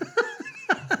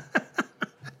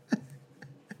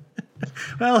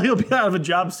 Well, he'll be out of a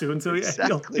job soon, so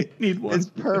exactly. He'll need one. It's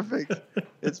perfect.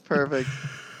 It's perfect.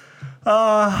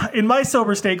 In my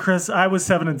sober state, Chris, I was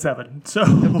 7-7. So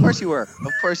of course you were.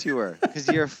 Of course you were, because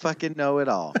you're a fucking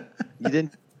know-it-all. You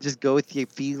didn't just go with your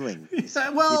feelings.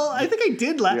 Well, I think I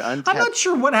did. I'm not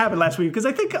sure what happened last week because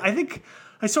I think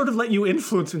I sort of let you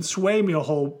influence and sway me a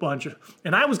whole bunch,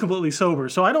 and I was completely sober.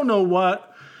 So I don't know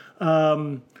what.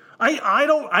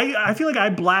 I feel like I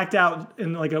blacked out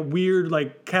in like a weird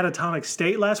like catatonic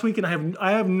state last week, and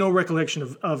I have no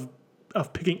recollection of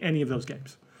picking any of those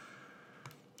games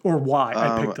or why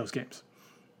I picked those games.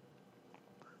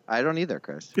 I don't either,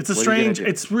 Chris.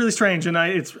 It's really strange, and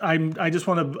I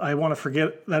want to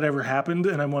forget that ever happened,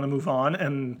 and I want to move on.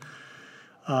 And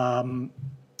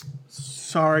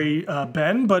sorry,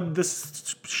 Ben, but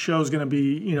this show's going to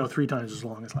be 3 times as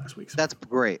long as last week's. That's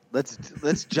great.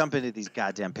 Let's jump into these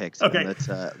goddamn picks. Okay.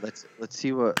 Let's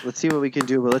see what we can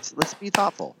do. But let's be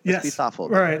thoughtful. Let's be thoughtful.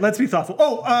 All right. Let's be thoughtful.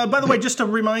 Oh, by the way, just to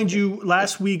remind you,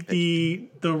 last week the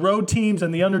road teams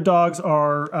and the underdogs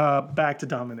are back to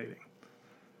dominating.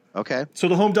 Okay. So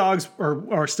the home dogs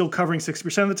are still covering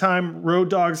 60% of the time. Road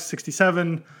dogs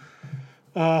 67%.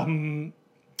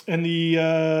 And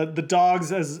the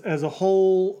dogs as a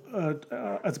whole,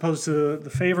 as opposed to the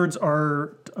favorites,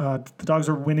 the dogs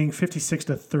are winning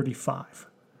 56-35.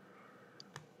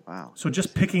 Wow. So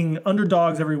just picking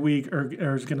underdogs every week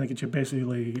is going to get you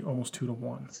basically almost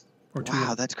 2-1 or 2.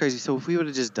 Wow, that's crazy. So if we would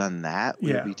have just done that,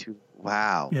 would it be 2?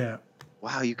 Wow. Yeah.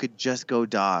 Wow, you could just go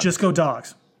dogs. Just go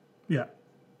dogs. Yeah.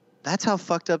 That's how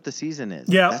fucked up the season is.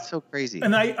 Yeah, that's so crazy.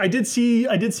 And I did see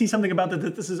something about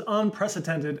that this is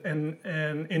unprecedented and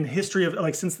in history of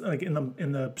like since like in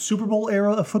the Super Bowl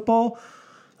era of football,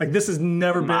 like this has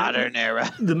never been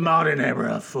the modern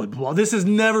era of football. This has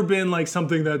never been like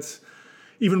something that's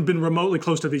even been remotely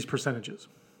close to these percentages.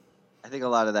 I think a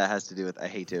lot of that has to do with, I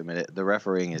hate to admit it, the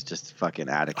refereeing is just fucking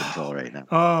out of control right now.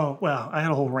 Oh, well, I had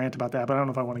a whole rant about that, but I don't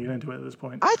know if I want to get into it at this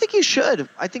point. I think you should.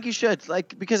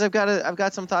 Like, because I've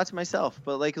got some thoughts myself,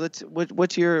 but like, what's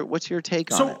your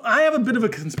take on it? So I have a bit of a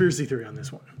conspiracy theory on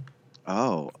this one.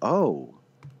 Oh.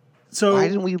 So why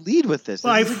didn't we lead with this?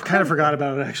 Well, I kind of forgot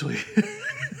about it actually.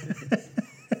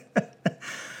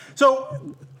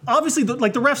 So obviously, the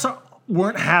refs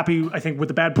weren't happy, I think, with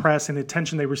the bad press and the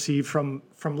attention they received from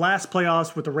last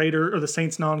playoffs with the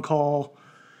Saints non-call,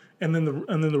 and then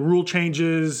the rule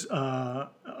changes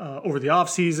over the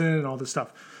offseason and all this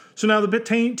stuff. So now the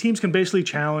teams can basically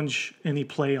challenge any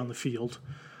play on the field,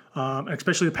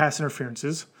 especially the pass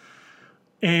interferences.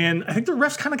 And I think the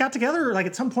refs kind of got together like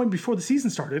at some point before the season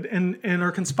started and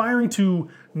are conspiring to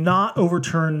not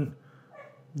overturn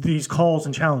these calls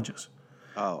and challenges.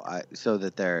 So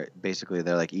that they're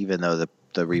like, even though the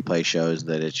replay shows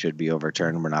that it should be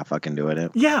overturned, we're not fucking doing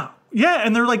it. Yeah,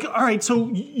 and they're like, all right, so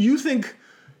you think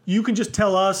you can just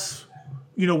tell us,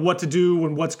 what to do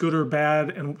and what's good or bad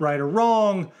and right or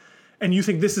wrong, and you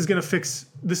think this is gonna fix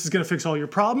all your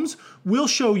problems? We'll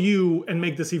show you and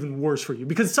make this even worse for you,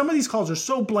 because some of these calls are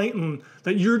so blatant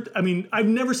that I've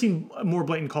never seen more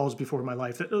blatant calls before in my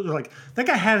life. They're like, that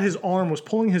guy was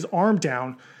pulling his arm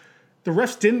down. The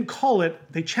refs didn't call it,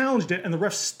 they challenged it, and the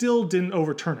refs still didn't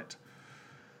overturn it.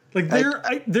 Like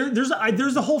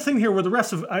there's a whole thing here where the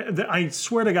refs I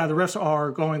swear to God, the refs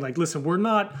are going like, listen,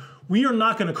 we are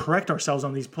not going to correct ourselves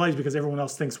on these plays because everyone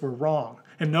else thinks we're wrong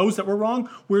and knows that we're wrong.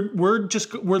 We're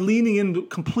leaning in the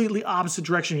completely opposite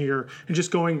direction here and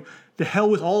just going, the hell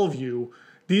with all of you.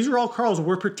 These are all calls.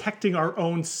 We're protecting our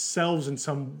own selves in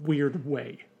some weird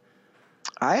way.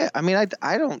 I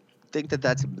don't think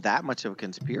that's that much of a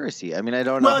conspiracy. I mean, I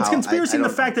don't know. Well, it's conspiracy in the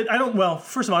fact that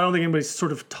first of all, I don't think anybody's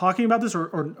sort of talking about this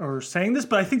or saying this,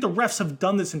 but I think the refs have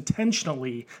done this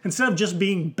intentionally. Instead of just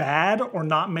being bad or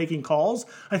not making calls,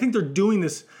 I think they're doing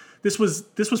this. This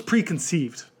was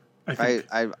preconceived. I think.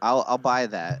 I'll buy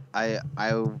that. I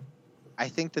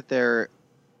think that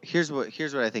here's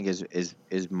what I think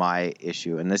is my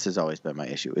issue, and this has always been my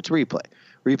issue. It's replay.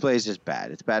 Replay is just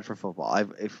bad. It's bad for football.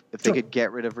 If they could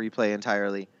get rid of replay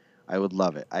entirely, I would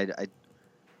love it.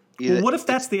 Well, what if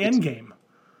that's the end game?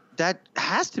 That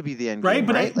has to be the end right? game,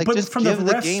 But right? but just from give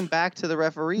the game back to the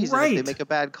referees. Right. And if they make a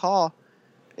bad call,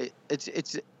 it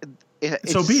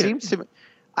so be seems it. to me.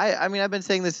 I mean, I've been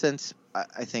saying this since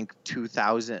I think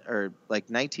 2000 or like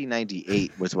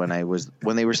 1998 was when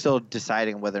they were still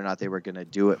deciding whether or not they were going to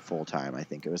do it full time. I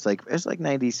think it was like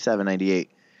 97, 98.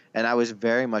 And I was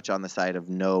very much on the side of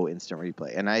no instant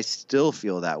replay. And I still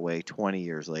feel that way 20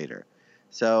 years later.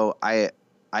 So I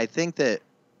think that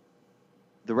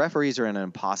the referees are in an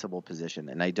impossible position,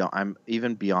 and I'm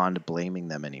even beyond blaming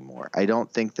them anymore. I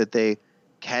don't think that they're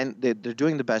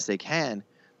doing the best they can.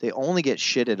 They only get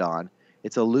shitted on.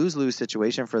 It's a lose-lose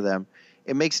situation for them.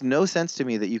 It makes no sense to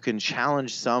me that you can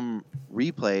challenge some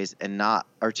replays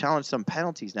or challenge some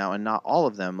penalties now and not all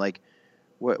of them. Like,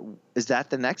 what is that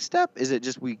the next step? Is it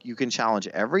just you can challenge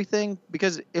everything?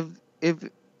 Because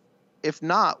if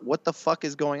not, what the fuck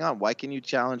is going on? Why can you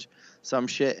challenge some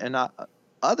shit and not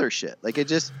other shit? Like, it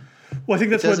just. Well, I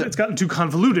think that's what it's gotten too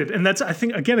convoluted, and I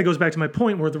think again it goes back to my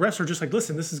point where the refs are just like,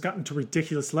 listen, this has gotten to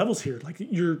ridiculous levels here. Like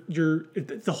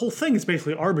the whole thing is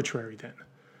basically arbitrary then.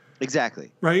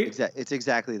 Exactly. Right. It's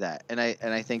exactly that, and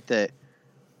I think that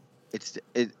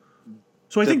it.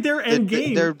 So I think their end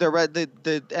game.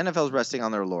 The NFL's resting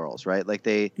on their laurels, right? Like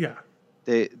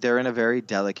they're in a very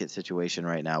delicate situation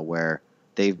right now where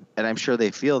and I'm sure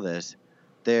they feel this.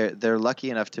 They're lucky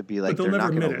enough to be like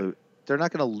they're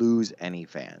not going to lose any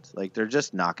fans. Like they're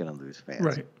just not going to lose fans.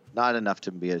 Right. Not enough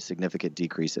to be a significant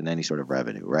decrease in any sort of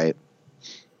revenue, right?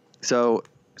 So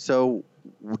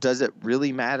does it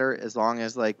really matter as long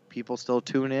as like people still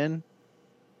tune in?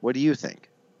 What do you think?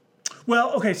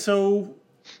 Well, okay, so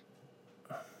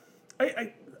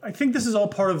I think this is all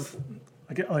part of,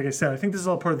 like I said, I think this is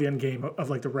all part of the end game of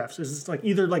like the refs. It's like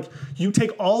either like you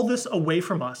take all this away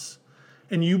from us,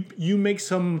 and you make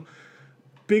some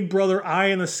Big Brother eye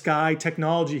in the sky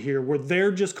technology here, where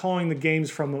they're just calling the games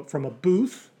from a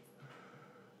booth,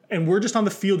 and we're just on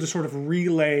the field to sort of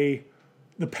relay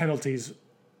the penalties,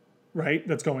 right?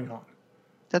 That's going on.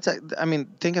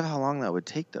 Think of how long that would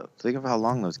take, though. Think of how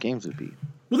long those games would be.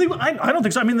 Well, I don't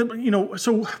think so. I mean,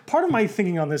 so part of my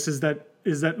thinking on this is that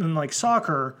in like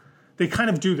soccer, they kind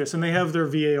of do this, and they have their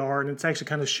VAR, and it's actually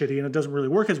kind of shitty, and it doesn't really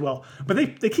work as well. But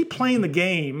they keep playing the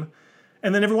game,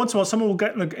 and then every once in a while, someone will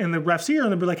get in the ref's ear,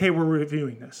 and they'll be like, "Hey, we're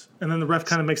reviewing this," and then the ref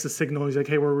kind of makes the signal. He's like,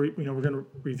 "Hey, we're going to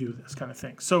review this," kind of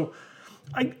thing. So,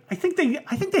 I think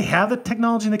they have the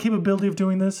technology and the capability of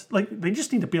doing this. Like, they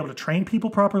just need to be able to train people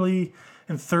properly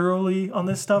and thoroughly on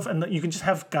this stuff, and that you can just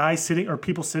have guys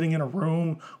people sitting in a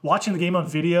room watching the game on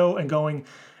video and going,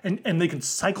 and they can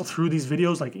cycle through these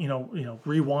videos, like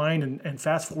rewind and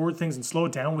fast forward things and slow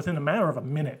it down within a matter of a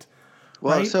minute.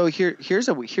 Well, right? So here's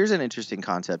an interesting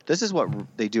concept. This is what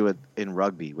they do in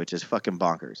rugby, which is fucking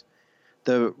bonkers.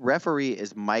 The referee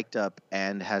is mic'd up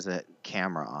and has a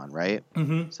camera on, right?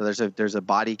 Mm-hmm. So there's a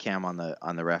body cam on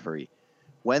the referee.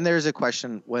 When there's a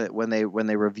question, when they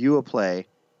review a play,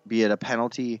 be it a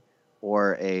penalty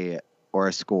or a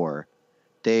score,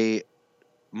 they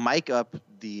mic up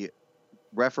the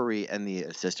referee and the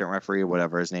assistant referee or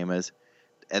whatever his name is,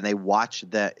 and they watch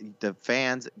that. The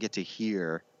fans get to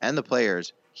hear, and the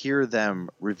players hear them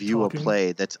review a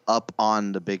play that's up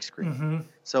on the big screen. Mm-hmm.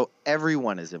 So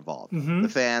everyone is involved. Mm-hmm. The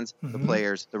fans, mm-hmm. the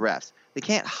players, the refs. They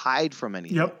can't hide from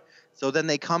anything. Yep. So then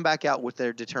they come back out with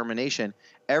their determination.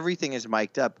 Everything is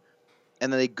mic'd up.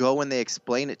 And then they go and they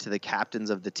explain it to the captains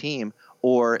of the team,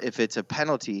 or if it's a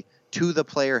penalty, to the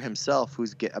player himself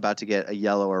who's about to get a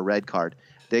yellow or red card.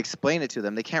 They explain it to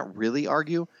them. They can't really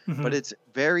argue, mm-hmm. but it's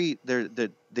very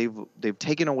they've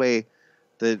taken away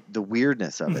the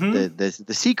weirdness of mm-hmm. it,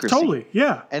 the secrecy. Totally,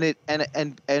 yeah. And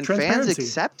fans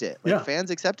accept it. Like, yeah. fans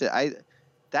accept it.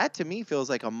 that to me feels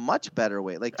like a much better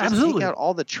way. Like, just Absolutely. take out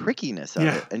all the trickiness of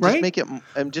it and right?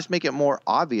 just make it more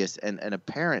obvious and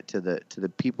apparent to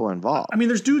the people involved. I mean,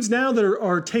 there's dudes now that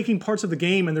are taking parts of the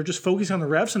game and they're just focusing on the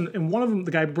refs. And one of them,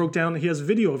 the guy broke down, he has a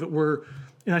video of it where,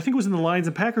 and I think it was in the Lions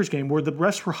and Packers game, where the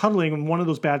refs were huddling on one of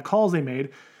those bad calls they made.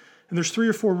 And there's 3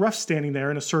 or 4 refs standing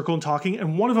there in a circle and talking.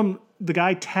 And one of them, the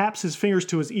guy taps his fingers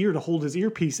to his ear to hold his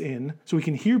earpiece in so he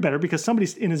can hear better because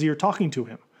somebody's in his ear talking to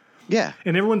him. Yeah.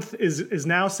 And everyone is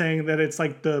now saying that it's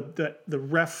like the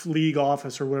ref league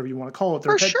office or whatever you want to call it.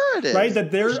 For sure it is. Right? That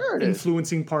they're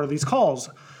influencing part of these calls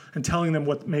and telling them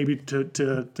what maybe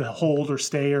to hold or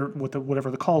stay or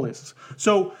whatever the call is.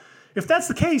 So if that's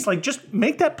the case, like, just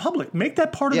make that public. Make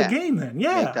that part of the game then.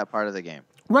 Yeah. Make that part of the game.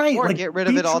 Right. Or like, get rid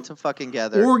of it all to fucking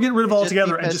together. Or get rid of it all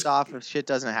together and just off if shit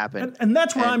doesn't happen. And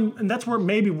that's where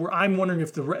I'm wondering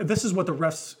if this is what the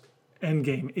refs end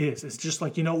game is. It's just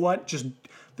like, you know what?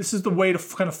 This is the way to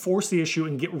kind of force the issue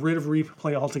and get rid of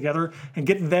replay altogether and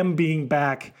get them being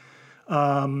back,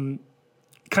 kind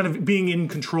of being in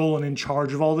control and in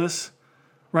charge of all this,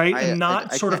 right? And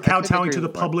not sort of kowtowing to the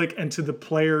public and to the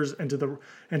players and to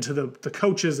the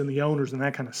coaches and the owners and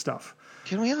that kind of stuff.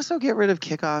 Can we also get rid of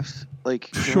kickoffs?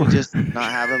 Like, can we just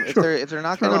not have them? If they're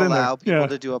not going to allow people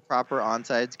to do a proper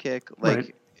onside kick,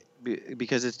 like,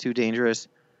 because it's too dangerous,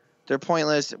 they're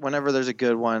pointless. Whenever there's a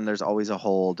good one, there's always a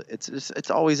hold. It's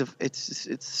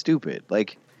stupid.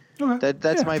 Like,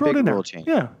 that's my big rule change.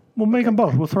 Yeah, we'll make them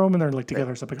both. We'll throw them in there like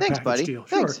together. Something like a package buddy. deal.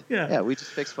 Thanks. Sure. Yeah, we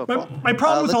just fixed football. My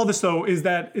problem with all this though is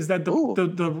that the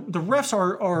refs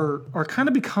are kind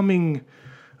of becoming.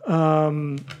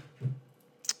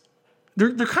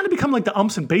 They're kind of become like the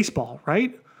umps in baseball,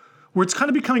 right? Where it's kind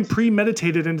of becoming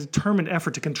premeditated and determined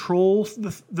effort to control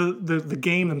the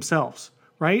game themselves,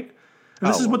 right? And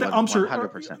this is what the umps are.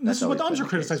 This is what the umps are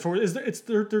criticized for.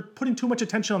 They're putting too much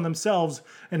attention on themselves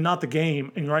and not the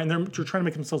game, and right, and they're trying to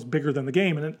make themselves bigger than the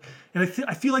game, and I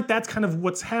feel like that's kind of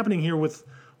what's happening here with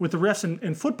the refs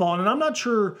in football, and I'm not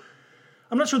sure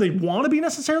they want to be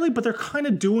necessarily, but they're kind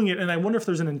of doing it, and I wonder if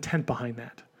there's an intent behind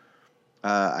that.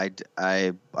 I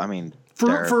mean.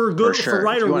 For good, sure. for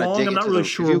right or wrong, I'm not really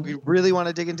sure. If you really want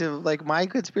to dig into like my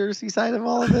conspiracy side of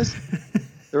all of this,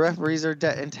 the referees are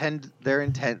their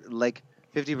intent, like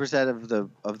 50%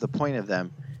 of the point of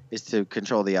them is to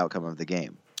control the outcome of the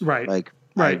game. Right. Like,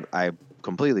 right. I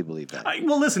completely believe that.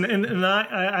 Well, listen, and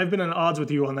I've been at odds with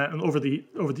you on that over the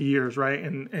years, right?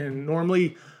 And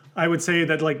normally I would say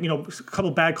that, like, you know, a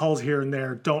couple bad calls here and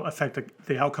there don't affect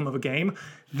the outcome of a game.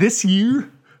 This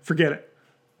year, forget it.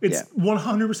 It's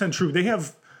 100% true. They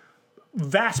have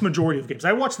vast majority of games.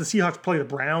 I watched the Seahawks play the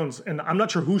Browns, and I'm not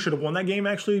sure who should have won that game,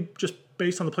 actually, just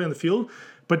based on the play on the field.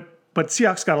 But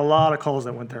Seahawks got a lot of calls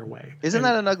that went their way. Isn't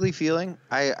that an ugly feeling?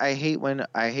 I hate when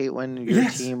your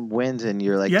team wins and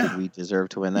you're like, did we deserve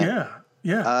to win that?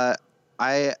 Yeah.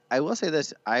 I will say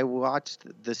this. I watched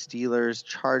the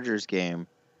Steelers-Chargers game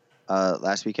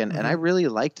last weekend, and I really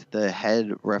liked the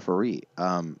head referee,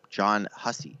 John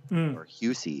Hussey, or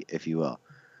Husey, if you will.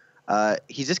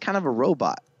 He's just kind of a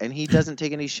robot, and he doesn't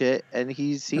take any shit, and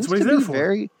he seems to be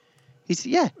very. He's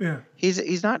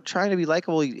not trying to be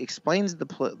likable. He explains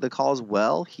the calls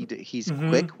well. He's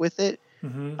quick with it.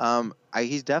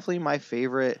 He's definitely my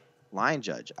favorite line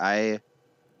judge. I'm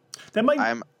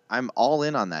all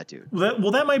in on that dude.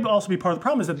 Well, that might also be part of the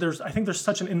problem is that I think there's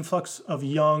such an influx of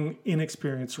young,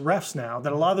 inexperienced refs now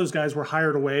that a lot of those guys were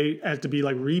hired away to be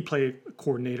like replay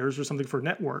coordinators or something for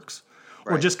networks.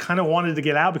 Or just kind of wanted to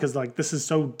get out because, like, this is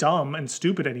so dumb and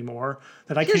stupid anymore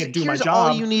that I can't do my job.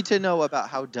 All you need to know about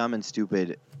how dumb and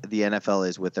stupid the NFL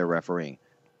is with their refereeing.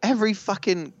 Every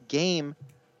fucking game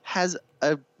has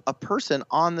a person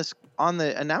on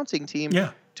the announcing team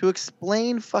to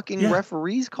explain fucking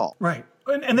referees' call. Right.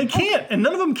 And they can't, and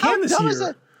none of them can this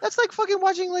year. That's like fucking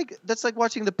watching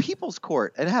watching the People's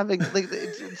Court and having like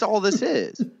it's all this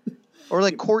is. Or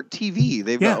like court TV,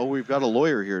 we've got a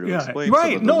lawyer here to explain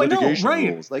some of the litigation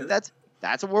rules. Like that's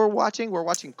what we're watching. We're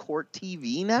watching court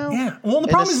TV now. Yeah. Well, the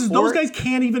problem is those guys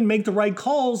can't even make the right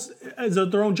calls as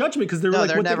their own judgment because they're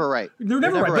never right. They're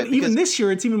never right. But even this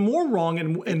year, it's even more wrong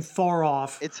and far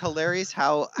off. It's hilarious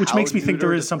how makes me think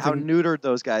there is something how neutered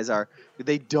those guys are.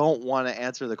 They don't want to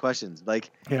answer the questions.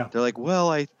 Like they're like, well,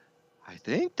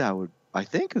 I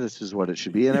think this is what it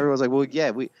should be. And everyone's like, well,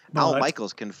 yeah, Al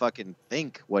Michaels can fucking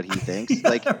think what he thinks.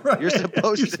 Like, you're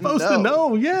supposed to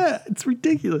know. Yeah, it's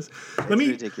ridiculous.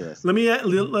 Ridiculous.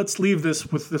 Let's leave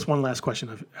this with this one last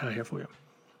question I have for you.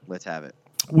 Let's have it.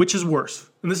 Which is worse?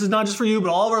 And this is not just for you, but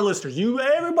all of our listeners.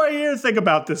 Everybody here, think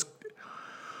about this.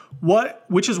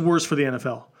 Which is worse for the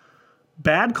NFL?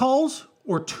 Bad calls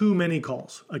or too many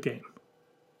calls a game?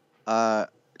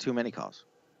 Too many calls.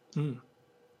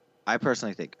 I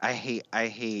personally think I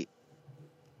hate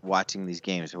watching these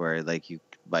games where like you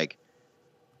like,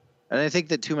 and I think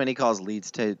that too many calls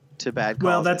leads to bad calls.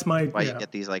 Well, that's why you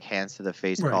get these like hands to the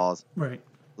face right, calls right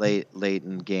late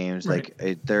in games. Right.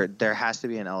 Like there has to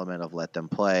be an element of let them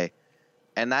play,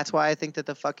 and that's why I think that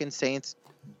the fucking Saints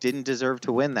didn't deserve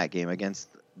to win that game against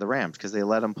the Rams because they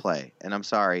let them play. And I'm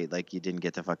sorry, like you didn't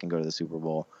get to fucking go to the Super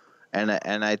Bowl, and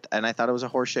I thought it was a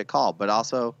horseshit call, but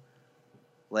also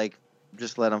like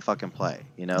just let them fucking play.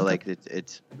 You know, like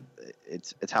it's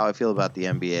how I feel about the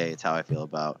NBA. It's how I feel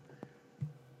about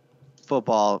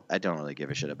football. I don't really give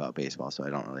a shit about baseball, so I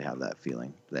don't really have that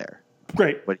feeling there.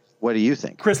 Great. What do you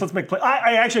think, Chris? Let's make play.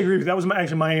 I actually agree with you. That was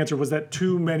actually my answer. Was that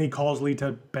too many calls lead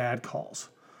to bad calls?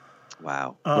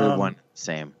 Wow, we're one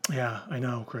same. Yeah, I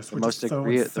know, Chris. The most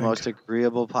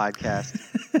agreeable podcast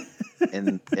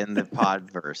in the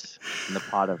podverse, in the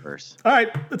podiverse. All right,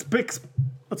 let's pick.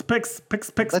 Let's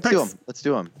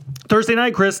do them. Thursday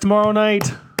night, Chris. Tomorrow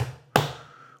night,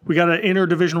 we got an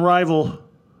interdivision rival,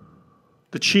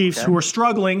 the Chiefs, who are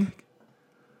struggling.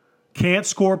 Can't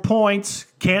score points.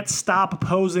 Can't stop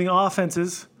opposing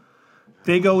offenses.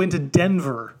 They go into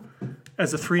Denver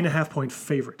as a 3.5-point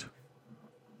favorite.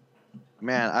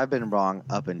 Man, I've been wrong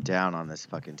up and down on this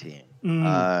fucking team.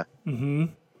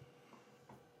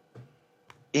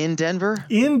 In Denver?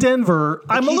 In Denver,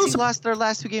 I'm a little lost their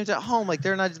last two games at home. Like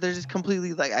they're just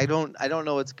completely like I don't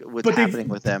know what's happening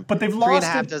with them. But they've lost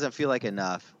 3.5 doesn't feel like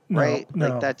enough, no, right? No,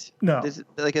 like that's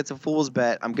like it's a fool's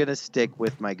bet. I'm gonna stick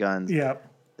with my guns. Yeah.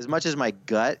 As much as my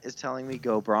gut is telling me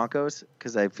go Broncos,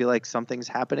 because I feel like something's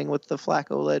happening with the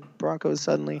Flacco-led Broncos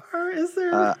suddenly. Or is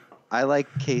there? I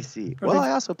like KC.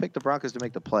 I also picked the Broncos to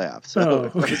make the playoffs. So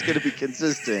if I was going to be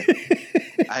consistent,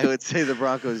 I would say the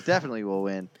Broncos definitely will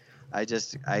win. I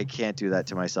can't do that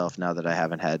to myself now that I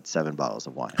haven't had 7 bottles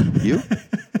of wine. You?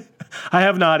 I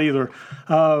have not either.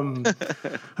 I've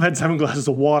had 7 glasses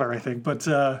of water, I think. But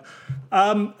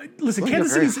listen,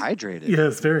 Kansas City's hydrated. Yeah,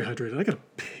 it's very hydrated. I got to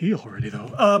pee already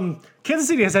though. Kansas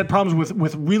City has had problems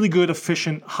with really good,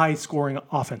 efficient, high-scoring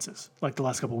offenses like the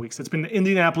last couple of weeks. It's been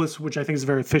Indianapolis, which I think is a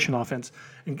very efficient offense,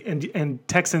 and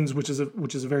Texans, which is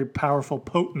a very powerful,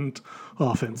 potent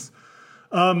offense.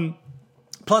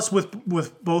 Plus,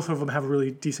 with both of them have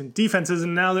really decent defenses,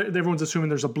 and now everyone's assuming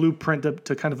there's a blueprint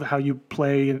to kind of how you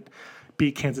play and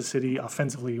beat Kansas City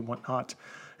offensively and whatnot.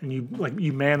 And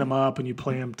you man them up and you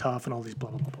play them tough and all these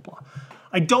blah blah blah blah blah.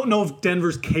 I don't know if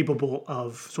Denver's capable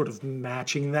of sort of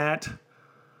matching that.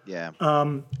 Yeah.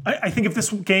 I think if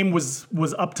this game was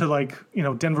up to like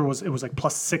Denver was like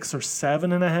 +6 or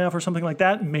 7.5 or something like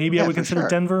that, maybe I would consider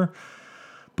Denver.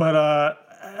 But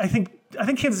I think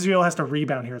Kansas City has to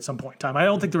rebound here at some point in time. I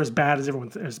don't think they're as bad as everyone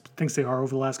thinks they are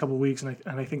over the last couple of weeks, and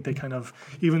I think they kind of,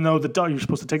 even though you're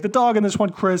supposed to take the dog in this one,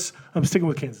 Chris, I'm sticking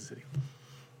with Kansas City.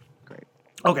 Great.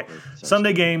 Okay,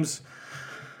 Sunday games.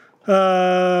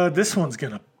 This one's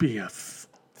gonna be a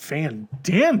fan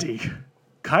dandy.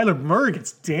 Kyler Murray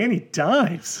against Danny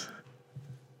Dimes.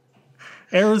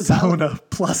 Arizona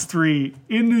 +3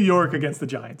 in New York against the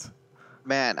Giants.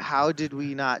 Man, how did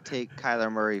we not take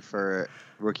Kyler Murray for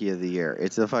Rookie of the Year?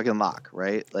 It's a fucking lock,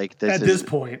 right? Like this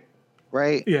point,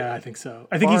 right? Yeah, I think so.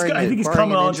 I think he's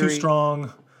coming on too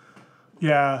strong.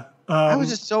 Yeah, I was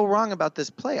just so wrong about this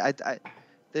play.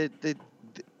 The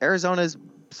Arizona's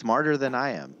smarter than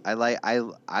I am.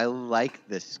 I like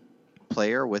this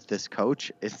player with this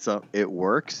coach. It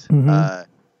works. Mm-hmm.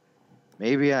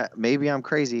 Maybe I'm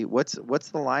crazy. What's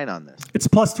the line on this? It's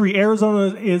 +3.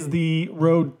 Arizona is the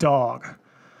road dog.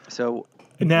 So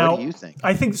now, what do you think?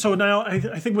 I think so. Now I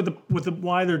think with the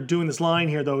why they're doing this line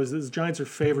here though is the Giants are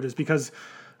favored is because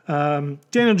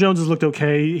Daniel Jones has looked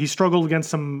okay. He struggled against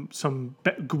some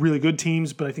really good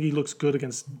teams, but I think he looks good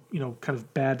against kind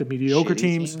of bad to mediocre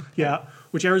teams. Yeah,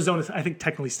 which Arizona I think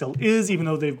technically still is, even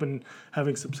though they've been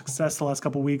having some success the last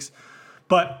couple of weeks.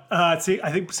 But I think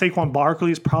Saquon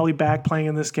Barkley is probably back playing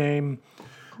in this game.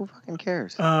 Who fucking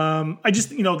cares? I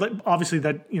just obviously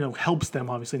that helps them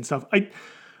obviously and stuff.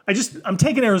 I'm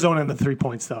taking Arizona in the 3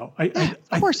 points though.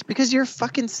 Of course, because you're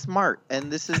fucking smart,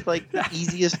 and this is like the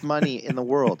easiest money in the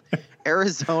world.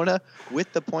 Arizona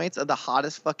with the points of the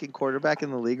hottest fucking quarterback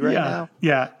in the league right now.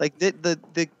 Yeah. Like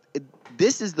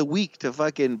this is the week to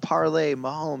fucking parlay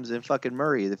Mahomes and fucking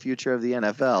Murray, the future of the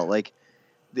NFL. Like.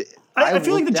 I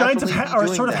feel like the Giants are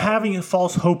sort of having a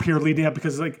false hope here leading up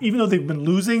because even though they've been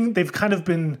losing, they've kind of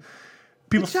been.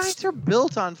 The Giants are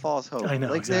built on false hope. I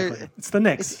know, exactly. It's the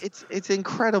Knicks. It's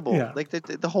incredible. Yeah. Like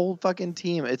the whole fucking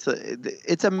team.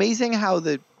 It's amazing how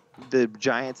the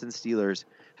Giants and Steelers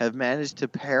have managed to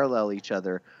parallel each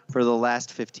other for the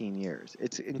last 15 years.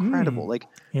 It's incredible.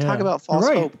 Talk about false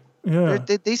hope. Yeah.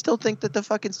 They still think that the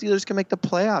fucking Steelers can make the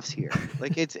playoffs here.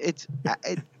 Like it's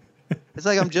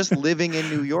like I'm just living in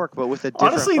New York, but with a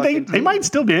different. Honestly, they team. might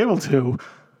still be able to,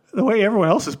 the way everyone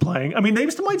else is playing. I mean, they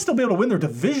might still be able to win their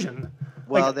division.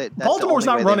 Well, Baltimore's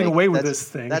not running away with this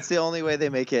thing. That's the only way they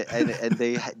make it, and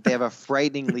they have a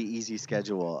frighteningly easy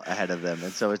schedule ahead of them,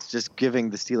 and so it's just giving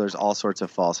the Steelers all sorts of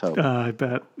false hope. I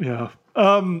bet, yeah.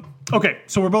 Okay,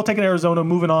 so we're both taking Arizona.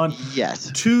 Moving on,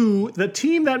 yes, to the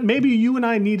team that maybe you and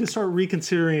I need to start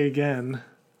reconsidering again,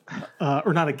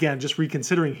 or not again, just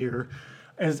reconsidering here,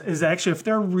 is actually if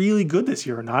they're really good this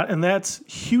year or not, and that's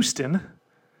Houston.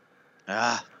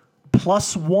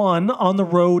 +1 on the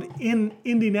road in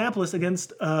Indianapolis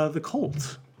against the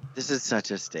Colts. This is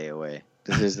such a stay away.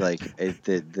 This is like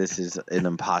this is an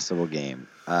impossible game.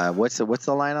 What's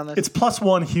the line on this? It's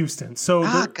 +1 Houston.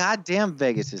 So goddamn,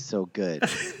 Vegas is so good.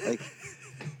 Like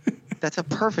that's a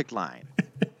perfect line.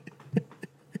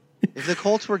 If the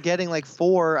Colts were getting like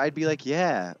 4, I'd be like,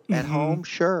 yeah, at home,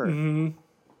 sure.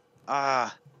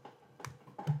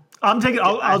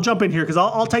 I'll jump in here because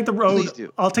I'll take the road. Please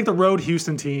do. I'll take the road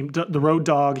Houston team, the road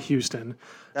dog Houston.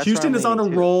 That's Houston is on a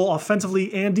too. roll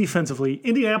offensively and defensively.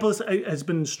 Indianapolis has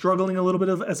been struggling a little bit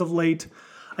as of late.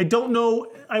 I don't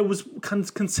know. I was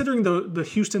considering the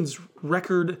Houston's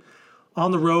record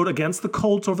on the road against the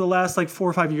Colts over the last 4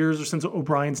 or 5 years or since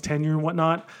O'Brien's tenure and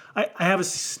whatnot. I have a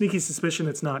sneaky suspicion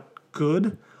it's not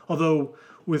good. Although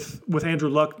with Andrew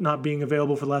Luck not being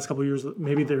available for the last couple of years,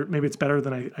 maybe it's better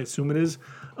than I assume it is.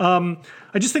 I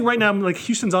just think right now,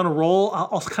 Houston's on a roll.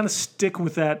 I'll kind of stick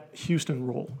with that Houston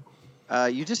roll.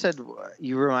 You just said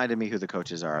you reminded me who the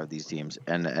coaches are of these teams,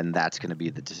 and that's going to be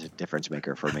the difference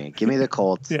maker for me. Give me the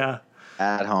Colts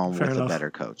at home with a better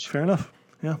coach. Fair enough.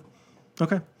 Yeah.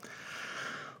 Okay.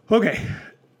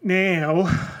 Now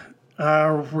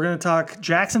we're going to talk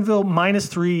Jacksonville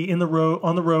 -3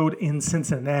 on the road in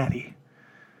Cincinnati.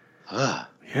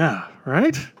 Yeah.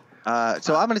 Right.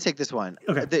 So I'm going to take this one.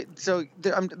 Okay.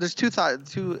 There's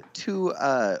two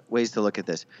ways to look at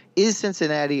this. Is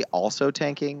Cincinnati also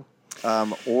tanking,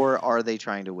 or are they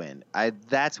trying to win?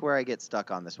 That's where I get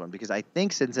stuck on this one because I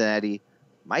think Cincinnati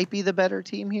might be the better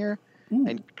team here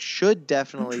and should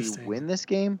definitely win this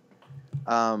game.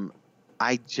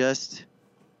 I just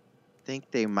think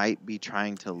they might be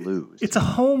trying to lose. It's a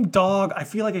home dog. I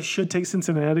feel like I should take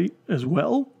Cincinnati as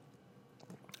well.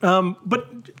 But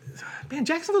man,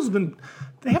 Jacksonville's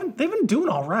they've been doing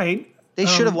all right. They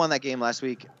should have won that game last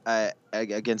week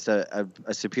against a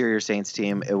superior Saints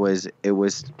team. It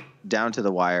was down to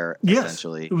the wire,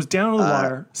 essentially. It was down to the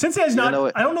wire. Cincinnati's not.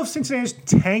 I don't know if Cincinnati's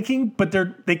tanking, but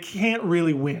they can't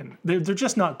really win. They're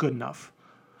just not good enough.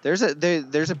 There's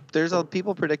a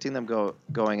people predicting them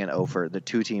going in 0 for the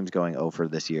two teams going 0 for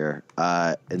this year.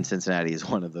 And Cincinnati is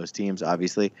one of those teams,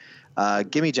 obviously.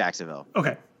 Give me Jacksonville.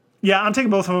 Okay. Yeah, I'm taking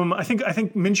both of them. I think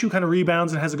Minshew kind of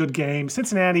rebounds and has a good game.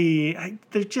 Cincinnati,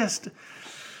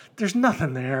 there's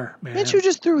nothing there, man. Minshew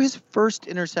just threw his first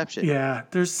interception. Yeah,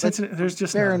 there's just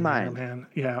bear in nothing mind, there, man.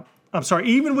 Yeah, I'm sorry.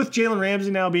 Even with Jalen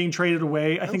Ramsey now being traded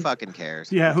away, I think who fucking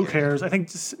cares? Yeah, who cares? I think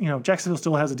Jacksonville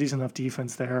still has a decent enough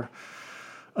defense there.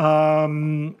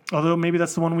 Although maybe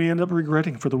that's the one we end up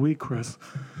regretting for the week, Chris.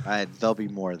 There'll be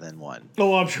more than one.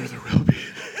 Oh, I'm sure there will be.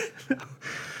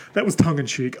 That was tongue in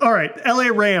cheek. All right, LA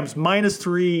Rams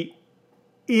 -3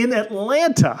 in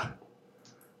Atlanta.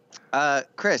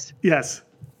 Chris. Yes.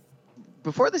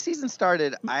 Before the season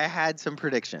started, I had some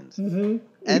predictions, and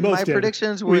my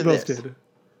predictions were this. We both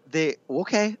did.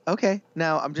 Okay.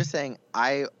 Now I'm just saying,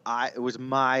 it was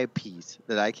my piece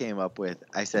that I came up with.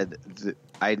 I said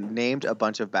I named a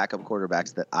bunch of backup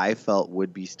quarterbacks that I felt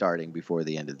would be starting before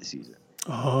the end of the season.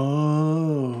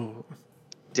 Oh.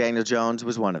 Daniel Jones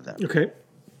was one of them. Okay.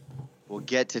 We'll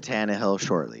get to Tannehill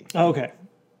shortly. Okay.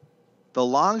 The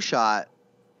long shot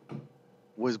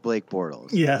was Blake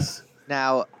Bortles. Yes.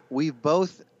 Now, we've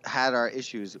both had our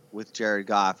issues with Jared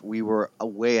Goff. We were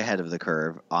way ahead of the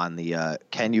curve on the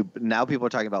now people are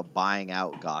talking about buying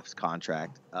out Goff's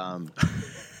contract.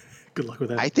 Good luck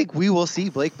with that. I think we will see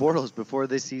Blake Bortles before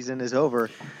this season is over.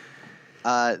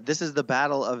 This is the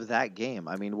battle of that game.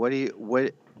 I mean,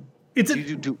 It's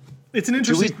an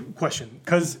interesting question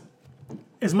because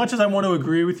as much as I want to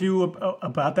agree with you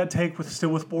about that take with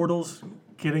Bortles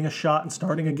getting a shot and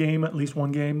starting a game, at least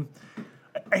one game,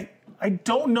 I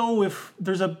don't know if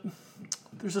there's a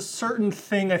certain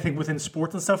thing I think within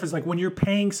sports and stuff is like when you're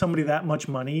paying somebody that much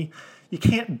money, you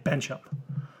can't bench them,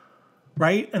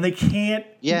 right? And they can't.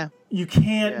 Yeah. You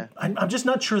can't. Yeah. I'm just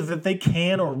not sure that they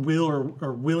can or will or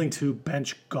are willing to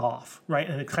bench Goff, right?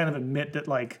 And kind of admit that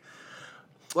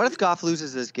What if Goff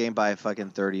loses this game by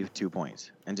fucking 32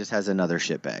 points and just has another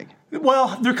shitbag?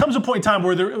 Well, there comes a point in time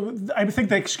where I think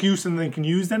the excuse and they can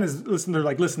use then is they're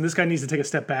like, listen, this guy needs to take a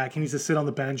step back. He needs to sit on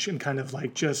the bench and kind of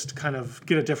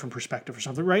get a different perspective or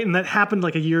something, right? And that happened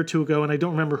like a year or two ago, and I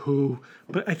don't remember who,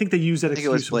 but I think they used that excuse.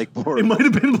 I think it was Blake Bortles. It might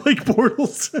have been Blake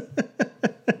Bortles.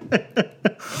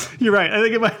 You're right. I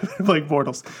think it might have been Blake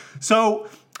Bortles. So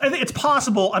I think it's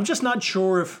possible. I'm just not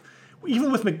sure if,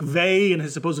 even with McVay and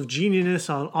his supposed genius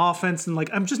on offense, and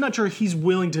I'm just not sure he's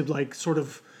willing to sort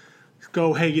of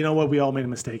go, hey, you know what? We all made a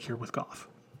mistake here with Goff.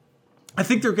 I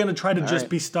think they're going to try to just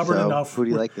be stubborn enough. Who do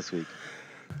you like this week?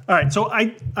 All right, so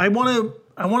I want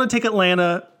to take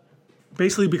Atlanta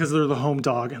basically because they're the home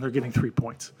dog and they're getting 3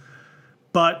 points,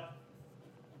 but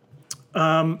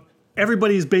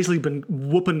everybody's basically been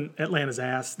whooping Atlanta's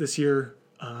ass this year.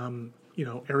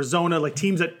 Arizona,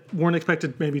 teams that weren't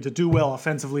expected maybe to do well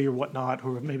offensively or whatnot,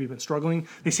 who have maybe been struggling,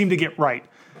 they seem to get right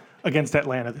against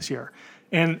Atlanta this year.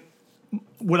 And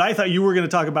what I thought you were going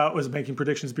to talk about was making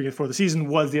predictions before the season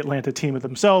was the Atlanta team of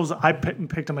themselves. I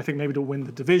picked them, I think, maybe to win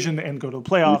the division and go to the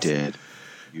playoffs.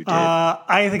 You did.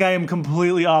 I think I am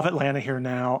completely off Atlanta here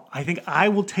now. I think I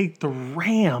will take the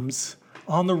Rams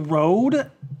on the road,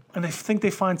 and I think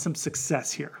they find some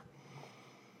success here.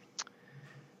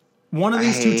 One of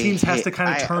these two teams has to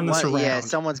kind of turn this around. Yeah,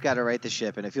 someone's got to right the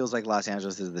ship, and it feels like Los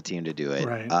Angeles is the team to do it.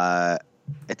 Right.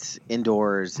 It's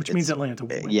indoors. Which means Atlanta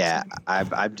will win. Yeah,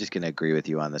 I'm just going to agree with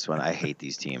you on this one. I hate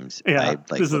these teams. Yeah,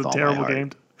 this is a terrible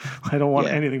game. I don't want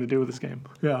anything to do with this game.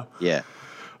 Yeah. Yeah.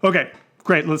 Okay,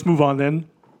 great. Let's move on then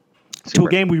to a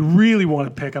game we really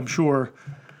want to pick, I'm sure.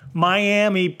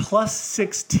 Miami plus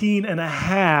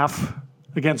 16.5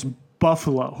 against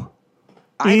Buffalo.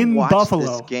 In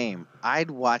Buffalo. This game.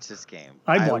 I'd watch this game.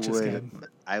 I'd watch this game.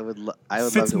 I would love to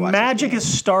watch this game. Fitzmagic is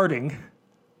starting.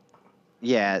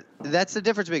 Yeah, that's the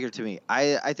difference maker to me.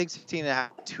 I think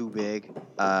 16.5 too big.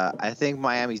 I think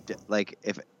Miami's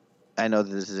if I know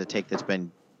that this is a take that's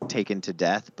been taken to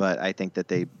death, but I think that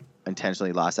they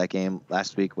intentionally lost that game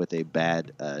last week with a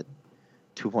bad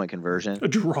 2-point conversion. A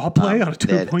draw play on a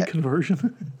 2-point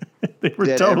conversion. They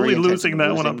were totally losing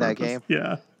that one on purpose. That game.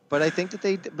 Yeah. But I think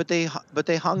that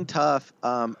they hung tough,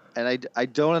 and I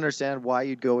don't understand why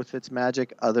you'd go with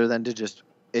Fitzmagic other than to just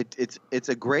it's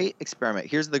a great experiment.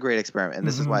 Here's the great experiment, and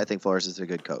this is why I think Flores is a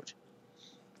good coach.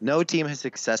 No team has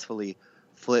successfully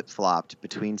flip-flopped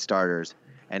between starters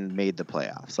and made the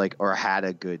playoffs, or had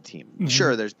a good team. Mm-hmm.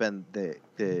 Sure, there's been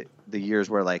the years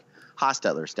where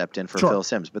Hostetler stepped in for Phil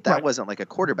Simms, but that wasn't a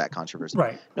quarterback controversy.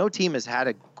 Right. No team has had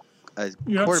a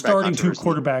You're not starting two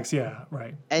quarterbacks,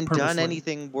 and done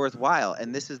anything worthwhile.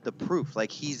 And this is the proof.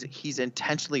 He's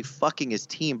intentionally fucking his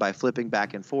team by flipping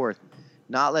back and forth,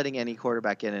 not letting any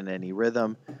quarterback get in any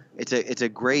rhythm. It's a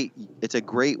great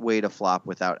way to flop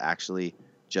without actually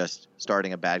just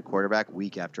starting a bad quarterback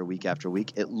week after week after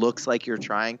week. It looks like you're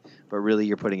trying, but really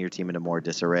you're putting your team into more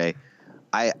disarray.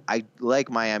 I like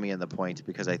Miami in the points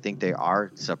because I think they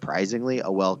are surprisingly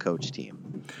a well-coached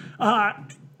team.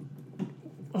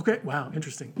 Okay. Wow.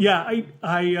 Interesting. Yeah. I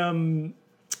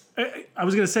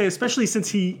was going to say, especially since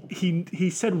he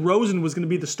said Rosen was going to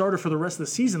be the starter for the rest of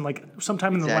the season,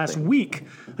 sometime in the last week.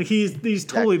 He's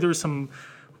totally there's some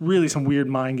weird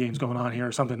mind games going on here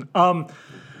or something.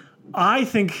 I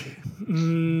think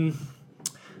I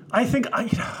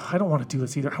don't want to do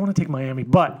this either. I want to take Miami,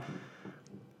 but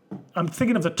I'm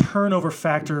thinking of the turnover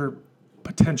factor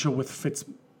potential with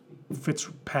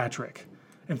Fitzpatrick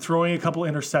and throwing a couple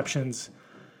interceptions,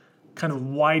 kind of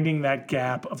widening that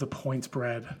gap of the point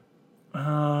spread.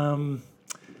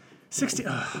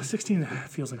 16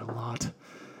 feels like a lot.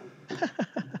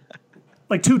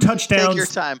 2 touchdowns. Take your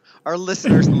time. Our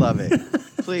listeners love it.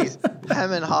 Please,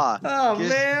 hem and haw. Oh,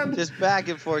 man. Just back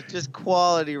and forth. Just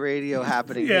quality radio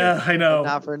happening here. I know.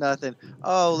 Not for nothing.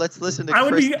 Oh, let's listen to Chris.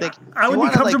 I would be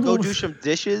comfortable go do some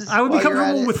dishes. I would be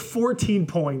comfortable with 14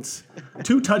 points.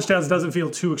 2 touchdowns doesn't feel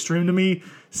too extreme to me.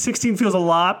 16 feels a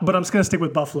lot, but I'm just going to stick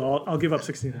with Buffalo. I'll give up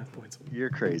 16.5 points. You're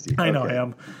crazy. I know I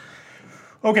am.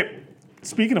 Okay.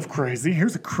 Speaking of crazy,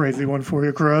 here's a crazy one for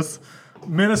you, Chris.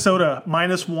 Minnesota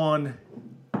 -1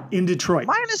 in Detroit.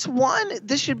 -1?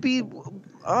 This should be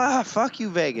fuck you,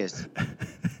 Vegas.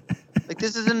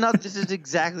 This is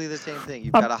exactly the same thing.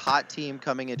 You've got a hot team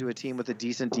coming into a team with a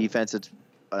decent defense. It's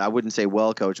I wouldn't say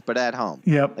well coached, but at home.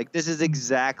 Yep. This is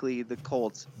exactly the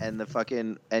Colts and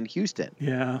the and Houston.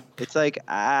 Yeah. It's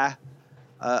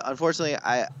unfortunately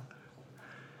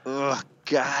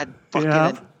God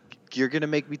fucking you're gonna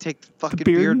make me take fucking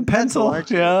beard and pencil, aren't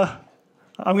you? Yeah.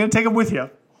 I'm gonna take them with you.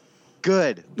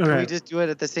 Good. Okay. Can we just do it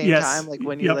at the same time?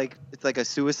 When you it's like a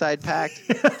suicide pact?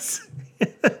 Yes.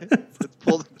 Let's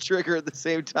pull the trigger at the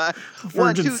same time.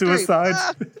 Virgin 1, 2, 3.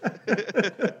 suicides.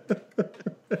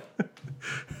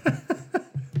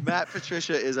 Matt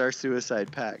Patricia is our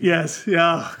suicide pact. Yes.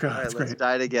 Yeah. Oh, God, All right, that's let's great.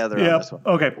 die together on this one.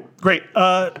 Okay. Great.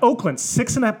 Oakland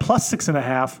plus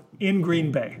 6.5 in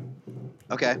Green Bay.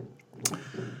 Okay.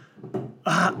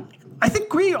 I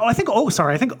think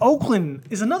Oakland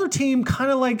is another team kind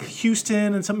of like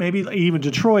Houston and some maybe even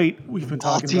Detroit. We've been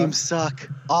All talking teams suck.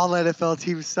 All NFL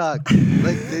teams suck.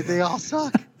 Like they all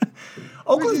suck.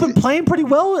 Oakland's been playing pretty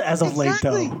well as of late,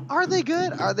 Exactly. though. Are they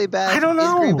good? Are they bad? I don't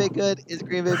know. Is Green Bay good? Is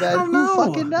Green Bay bad? don't know. Who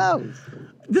fucking knows?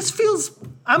 This feels.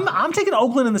 I'm taking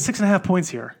Oakland in the 6.5 points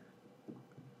here,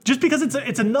 just because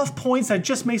it's enough points that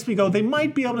just makes me go. They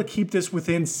might be able to keep this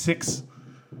within 6.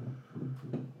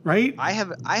 Right? I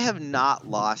have not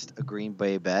lost a Green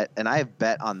Bay bet, and I have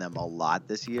bet on them a lot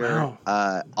this year.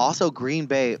 Wow. Also, Green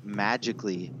Bay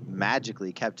magically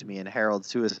kept me in Harold's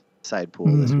suicide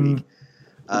pool this week.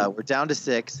 We're down to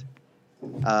 6.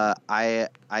 I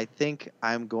think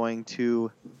I'm going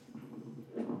to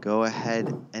go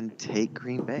ahead and take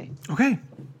Green Bay. Okay.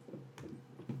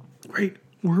 Great.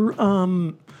 We're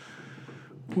kind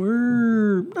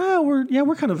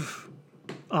of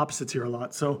opposites here a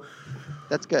lot. So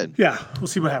That's good. yeah, we'll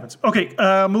see what happens. Okay,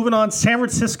 moving on. San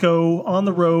Francisco on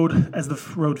the road as the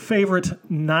road favorite,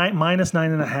 minus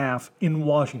 9.5 in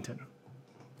Washington.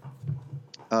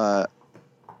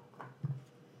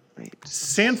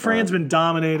 San Fran's been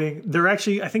dominating. They're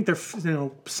actually, I think they're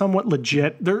somewhat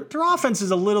legit. Their offense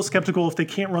is a little skeptical if they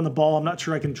can't run the ball. I'm not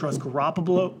sure I can trust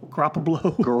Garoppolo. Garoppolo,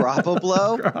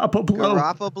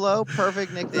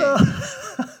 perfect nickname.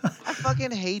 I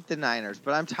fucking hate the Niners,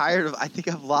 but I'm tired of. I think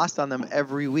I've lost on them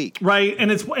every week. Right,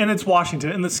 and it's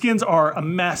Washington, and the Skins are a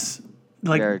mess.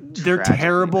 Like they're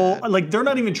terrible. bad. Like they're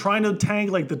not even trying to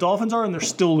tank like the Dolphins are, and they're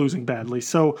still losing badly.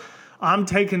 So I'm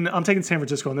taking San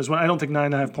Francisco in this one. I don't think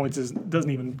 9.5 points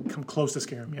doesn't even come close to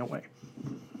scaring me away.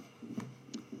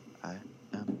 I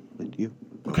am with you.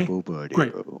 Okay,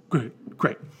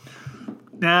 great.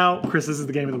 Now, Chris, this is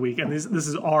the game of the week, and this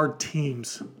is our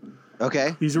teams.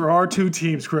 Okay. These are our 2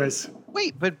 teams, Chris.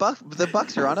 Wait, but the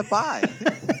Bucks are on a bye.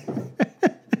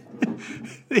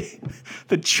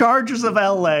 The Chargers of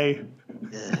LA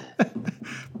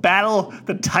battle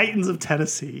the Titans of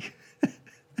Tennessee.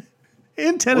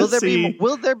 In Tennessee.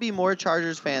 Will there be more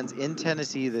Chargers fans in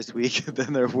Tennessee this week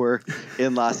than there were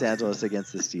in Los Angeles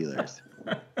against the Steelers?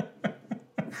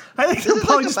 I think there'll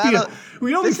probably just be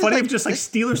We it'd be funny if just like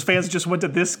Steelers fans just went to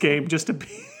this game just to be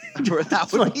that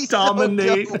would like be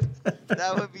dominate. So dope.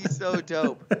 That would be so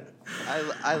dope.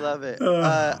 I love it.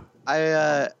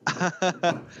 I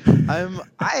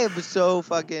am so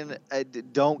fucking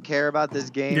don't care about this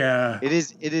game. Yeah. It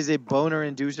is a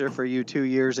boner inducer for you 2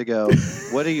 years ago.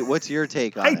 What's your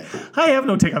take on it? I have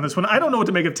no take on this one. I don't know what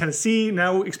to make of Tennessee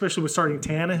now, especially with starting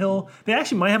Tannehill. They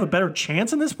actually might have a better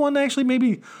chance in this one, actually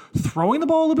maybe throwing the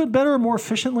ball a little bit better or more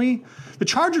efficiently. The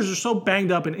Chargers are so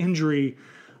banged up and injury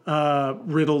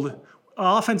riddled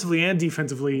offensively and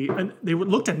defensively, and they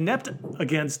looked inept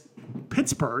against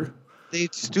Pittsburgh. They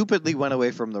stupidly went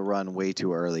away from the run way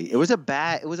too early. It was a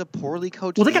poorly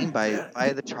coached game by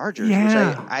the Chargers, which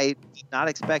I did not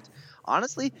expect.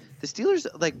 Honestly, the Steelers,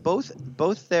 like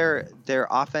both their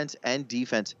offense and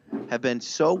defense, have been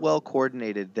so well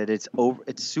coordinated that it's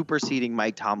superseding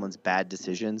Mike Tomlin's bad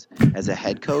decisions as a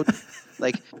head coach.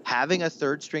 Like having a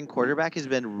third string quarterback has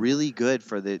been really good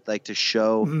for to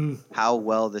show how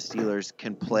well the Steelers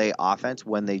can play offense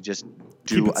when they just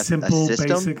do a system.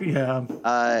 Basic, yeah.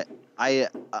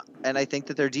 I think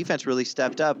that their defense really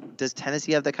stepped up. Does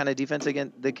Tennessee have that kind of defense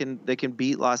again that can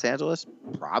beat Los Angeles?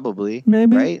 Probably.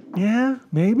 Maybe. Right? Yeah,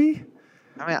 maybe.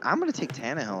 I mean, I'm going to take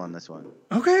Tannehill on this one.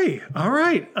 Okay. All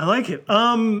right. I like it.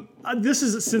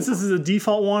 Since this is a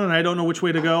default one and I don't know which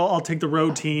way to go, I'll take the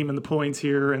road team and the points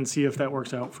here and see if that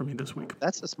works out for me this week.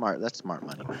 That's smart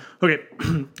money. Okay.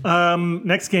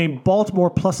 Next game, Baltimore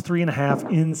plus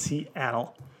 3.5 in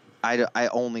Seattle. I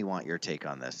only want your take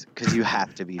on this because you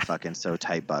have to be fucking so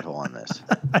tight butthole on this.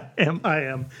 I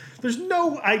am. There's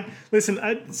no.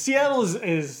 Seattle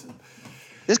is.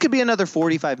 This could be another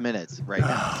 45 minutes right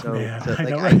now. So, man, so I like,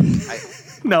 know,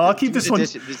 right? No, I'll keep this one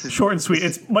this is short and sweet.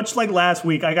 It's much like last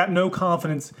week. I got no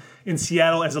confidence in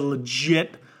Seattle as a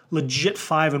legit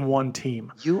 5-1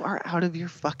 team. You are out of your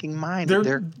fucking mind.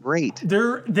 They're great.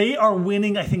 They are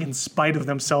winning, I think, in spite of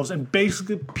themselves, and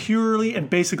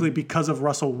basically because of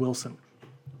Russell Wilson.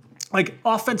 Like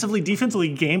offensively, defensively,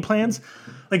 game plans.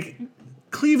 Like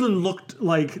Cleveland looked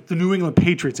like the New England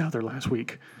Patriots out there last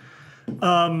week,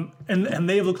 and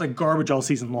they looked like garbage all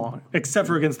season long, except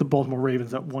for against the Baltimore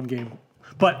Ravens that one game.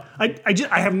 But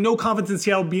I have no confidence in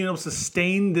Seattle being able to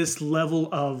sustain this level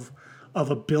of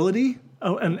ability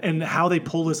and how they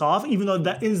pull this off, even though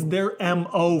that is their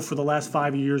MO for the last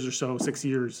 5 years or so, 6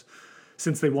 years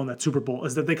since they won that Super Bowl,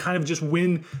 is that they kind of just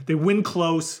win. They win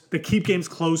close. They keep games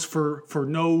close for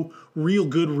no real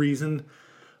good reason.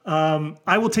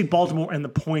 I will take Baltimore and the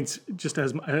points just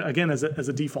as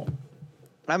a default.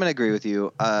 I'm gonna agree with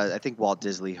you. I think Walt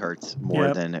Disney hurts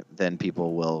more than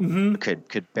people will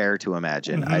could bear to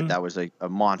imagine. That was a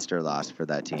monster loss for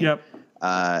that team. Yep.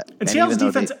 And Seattle's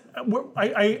defense,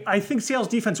 I think Seattle's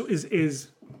defense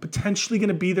is potentially going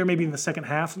to be there maybe in the second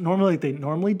half. Normally, they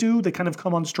do. They kind of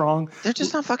come on strong. They're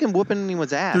just not fucking whooping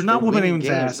anyone's ass. They're not whooping anyone's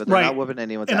ass. But they're not whooping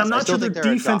anyone's ass. And I'm not sure their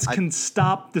defense can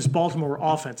stop this Baltimore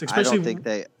offense. Especially,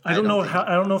 I don't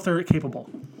know if they're capable.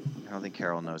 I don't think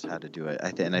Carroll knows how to do it. I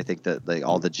think that like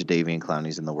all the Jadeveon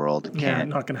Clowneys in the world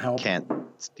not going to help.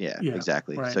 Yeah,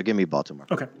 exactly. Right. So give me Baltimore.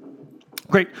 Okay.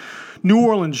 Great. New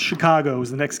Orleans, Chicago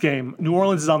is the next game. New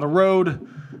Orleans is on the road,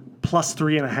 plus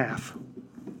 3.5.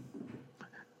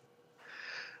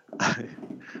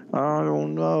 I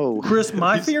don't know. Chris,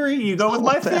 my theory, you go with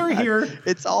my theory here.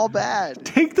 It's all bad.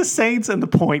 Take the Saints and the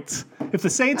points. If the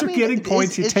Saints are getting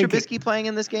points, you take it. Is Trubisky playing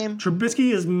in this game?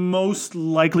 Trubisky is most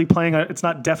likely playing. It's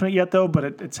not definite yet, though, but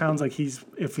it sounds like if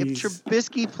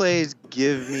Trubisky plays,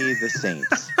 give me the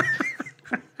Saints.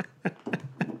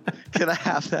 Can I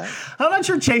have that? I'm not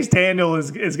sure Chase Daniel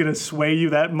is going to sway you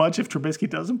that much if Trubisky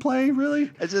doesn't play, really.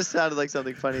 It just sounded like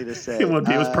something funny to say. It would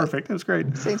be. It was perfect. It was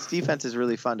great. Saints defense is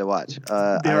really fun to watch. They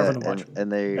are fun to watch.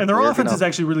 And their offense is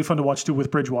actually really fun to watch, too, with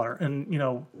Bridgewater. And,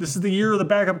 this is the year of the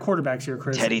backup quarterbacks here,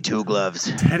 Chris. Teddy Two Gloves.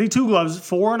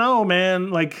 4-0, man.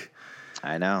 Like,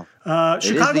 I know.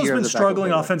 Chicago's been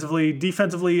struggling offensively.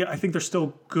 Defensively, I think they're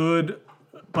still good,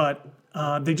 but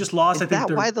they just lost. Is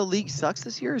that why the league sucks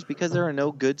this year? Is because there are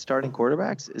no good starting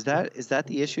quarterbacks? Is that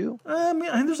the issue? I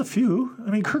think there's a few.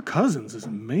 I mean, Kirk Cousins is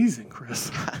amazing,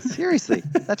 Chris. Seriously,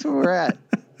 that's where we're at.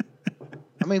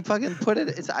 I mean, fucking put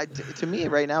it. To me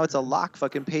right now, it's a lock.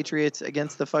 Fucking Patriots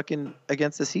against the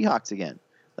Seahawks again.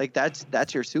 Like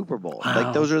that's your Super Bowl. Wow.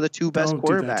 Like those are the two best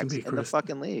quarterbacks in the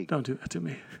fucking league. Don't do that to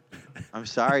me. I'm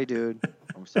sorry, dude.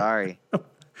 I'm sorry.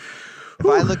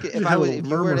 If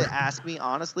you were to ask me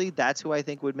honestly, that's who I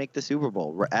think would make the Super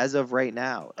Bowl as of right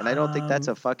now, and I don't think that's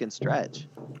a fucking stretch.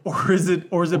 Or is it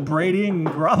Brady and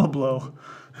Garoppolo?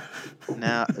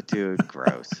 No, dude,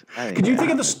 gross. Could you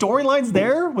think of the storylines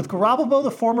there with Garoppolo,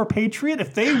 the former Patriot?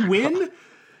 If they win,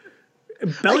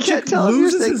 Belichick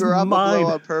loses his mind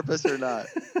on purpose or not.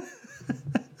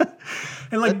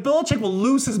 And Belichick will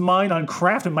lose his mind on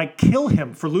Kraft and might kill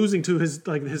him for losing to his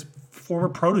former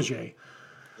protege.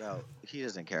 Yo, he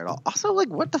doesn't care at all. Also,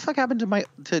 what the fuck happened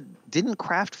to didn't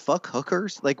Kraft fuck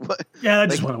hookers? Like what? Yeah, that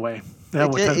just went away.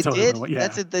 That did. Went away. Yeah.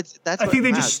 That's I think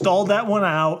they just stalled that one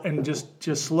out and just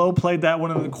slow played that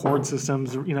one in the chord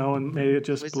systems, and made it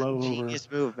just blow over. Genius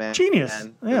move, man. Genius.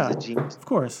 Man. Yeah, genius. Of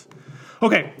course.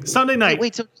 Okay, Sunday night.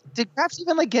 Wait, so did Kraft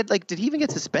even did he even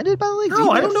get suspended by the league? No,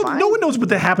 I don't know. No one knows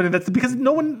what happened. That's because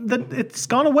it's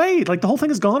gone away. Like the whole thing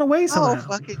has gone away somehow. Oh,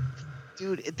 fucking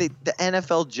dude! The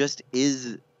NFL just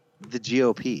is the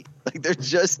GOP. Like they're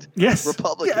just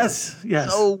Republicans.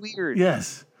 Yes. So weird.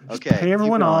 Yes. Okay. Pay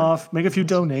everyone off. Make a few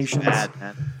donations. Bad,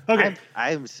 man. Okay.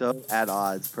 I'm so at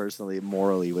odds personally,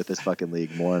 morally, with this fucking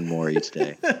league more and more each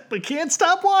day. We can't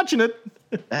stop watching it.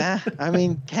 I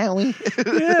mean, can't we?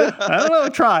 Yeah. I don't know.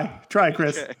 Try,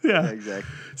 Chris. Okay. Yeah.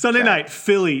 Exactly. Sunday night,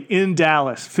 Philly in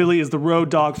Dallas. Philly is the road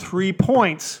dog, 3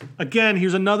 points. Again,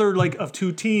 here's another of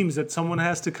two teams that someone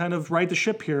has to kind of right the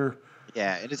ship here.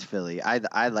 Yeah, it is Philly.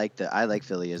 I like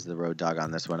Philly as the road dog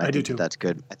on this one. I do too. That's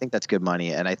good. I think that's good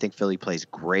money, and I think Philly plays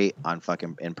great on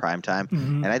fucking in prime time.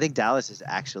 Mm-hmm. And I think Dallas is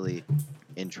actually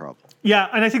in trouble. Yeah,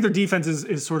 and I think their defense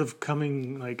is sort of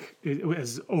coming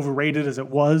as overrated as it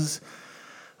was,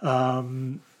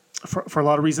 for a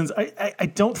lot of reasons.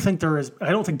 I don't think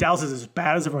Dallas is as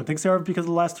bad as everyone thinks they are because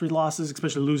of the last 3 losses,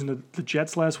 especially losing to the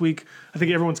Jets last week. I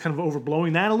think everyone's kind of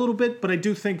overblowing that a little bit, but I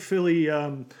do think Philly.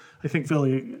 I think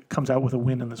Philly comes out with a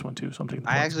win in this one too. So I'm taking.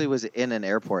 I actually was in an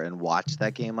airport and watched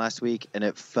that game last week, and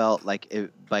it felt like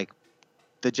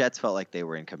the Jets felt like they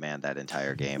were in command that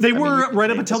entire game. They were right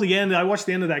up until the end. I watched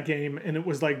the end of that game, and it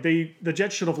was like the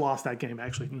Jets should have lost that game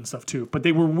actually and stuff too. But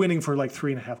they were winning for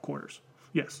 3.5 quarters.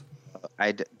 Yes.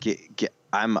 I'm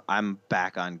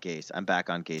back on Gase. I'm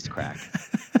back on Gase crack.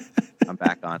 I'm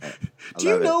back on it. Do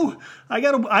you know?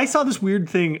 I saw this weird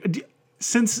thing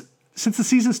since the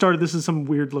season started. This is some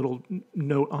weird little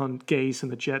note on Gase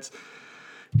and the Jets,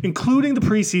 including the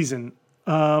preseason.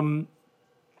 Adam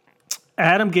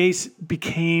Gase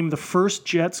became the first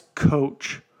Jets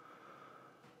coach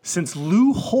since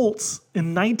Lou Holtz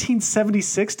in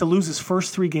 1976 to lose his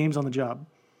first 3 games on the job.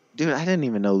 Dude, I didn't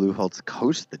even know Lou Holtz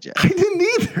coached the Jets. I didn't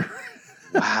either.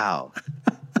 Wow.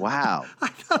 I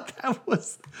thought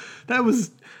that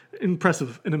was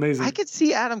impressive and amazing. I could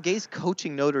see Adam Gase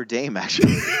coaching Notre Dame,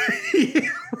 actually. Yeah,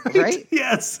 right?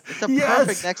 Yes. It's a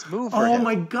perfect next move for him. Oh,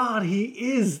 my God. He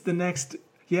is the next.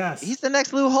 Yes. He's the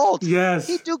next Lou Holtz. Yes.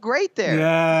 He'd do great there.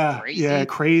 Yeah.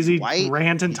 Crazy. White,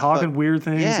 ranting, talking weird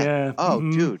things. Yeah. Oh,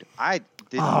 Mhm. dude.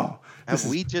 Have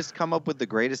we just come up with the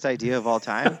greatest idea of all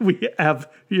time? We have.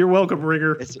 You're welcome,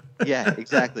 Ringer.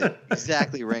 Exactly.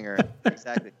 Exactly, Ringer.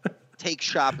 Exactly. Take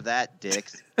shop of that,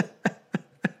 dicks.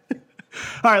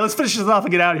 All right, let's finish this off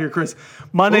and get out of here, Chris.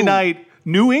 Monday night,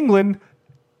 New England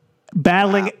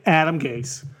battling Adam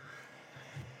Gase.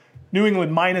 New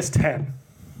England -10.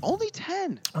 Only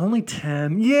 10. Only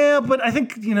 10. Yeah, but I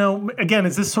think, again,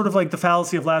 is this sort of like the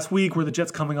fallacy of last week where the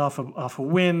Jets coming off a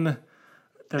win?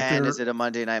 And is it a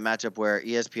Monday night matchup where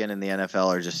ESPN and the NFL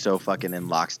are just so fucking in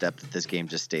lockstep that this game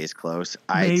just stays close?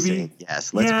 I'd say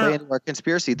yes. Let's play into our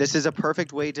conspiracy. This is a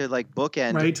perfect way to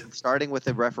bookend, starting with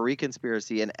a referee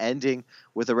conspiracy and ending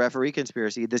with a referee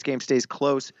conspiracy. This game stays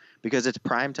close because it's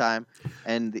prime time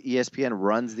and the ESPN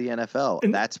runs the NFL.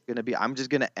 And that's going to be – I'm just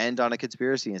going to end on a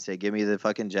conspiracy and say, give me the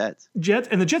fucking Jets.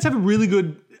 And the Jets have a really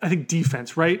good, I think,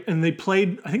 defense, right? And they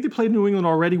played New England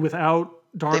already without –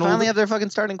 Darnold. They finally have their fucking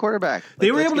starting quarterback.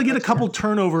 They were able to get a couple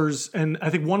turnovers, and I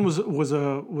think one was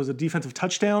a defensive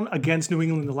touchdown against New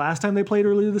England the last time they played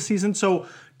earlier this season. So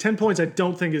 10 points, I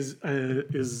don't think is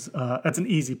that's an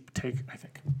easy take. I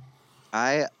think.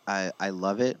 I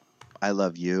love it. I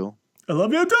love you. I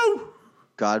love you too.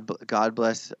 God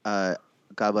bless the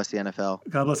NFL.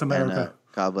 God bless America. And,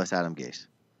 God bless Adam Gase.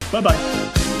 Bye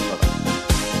bye.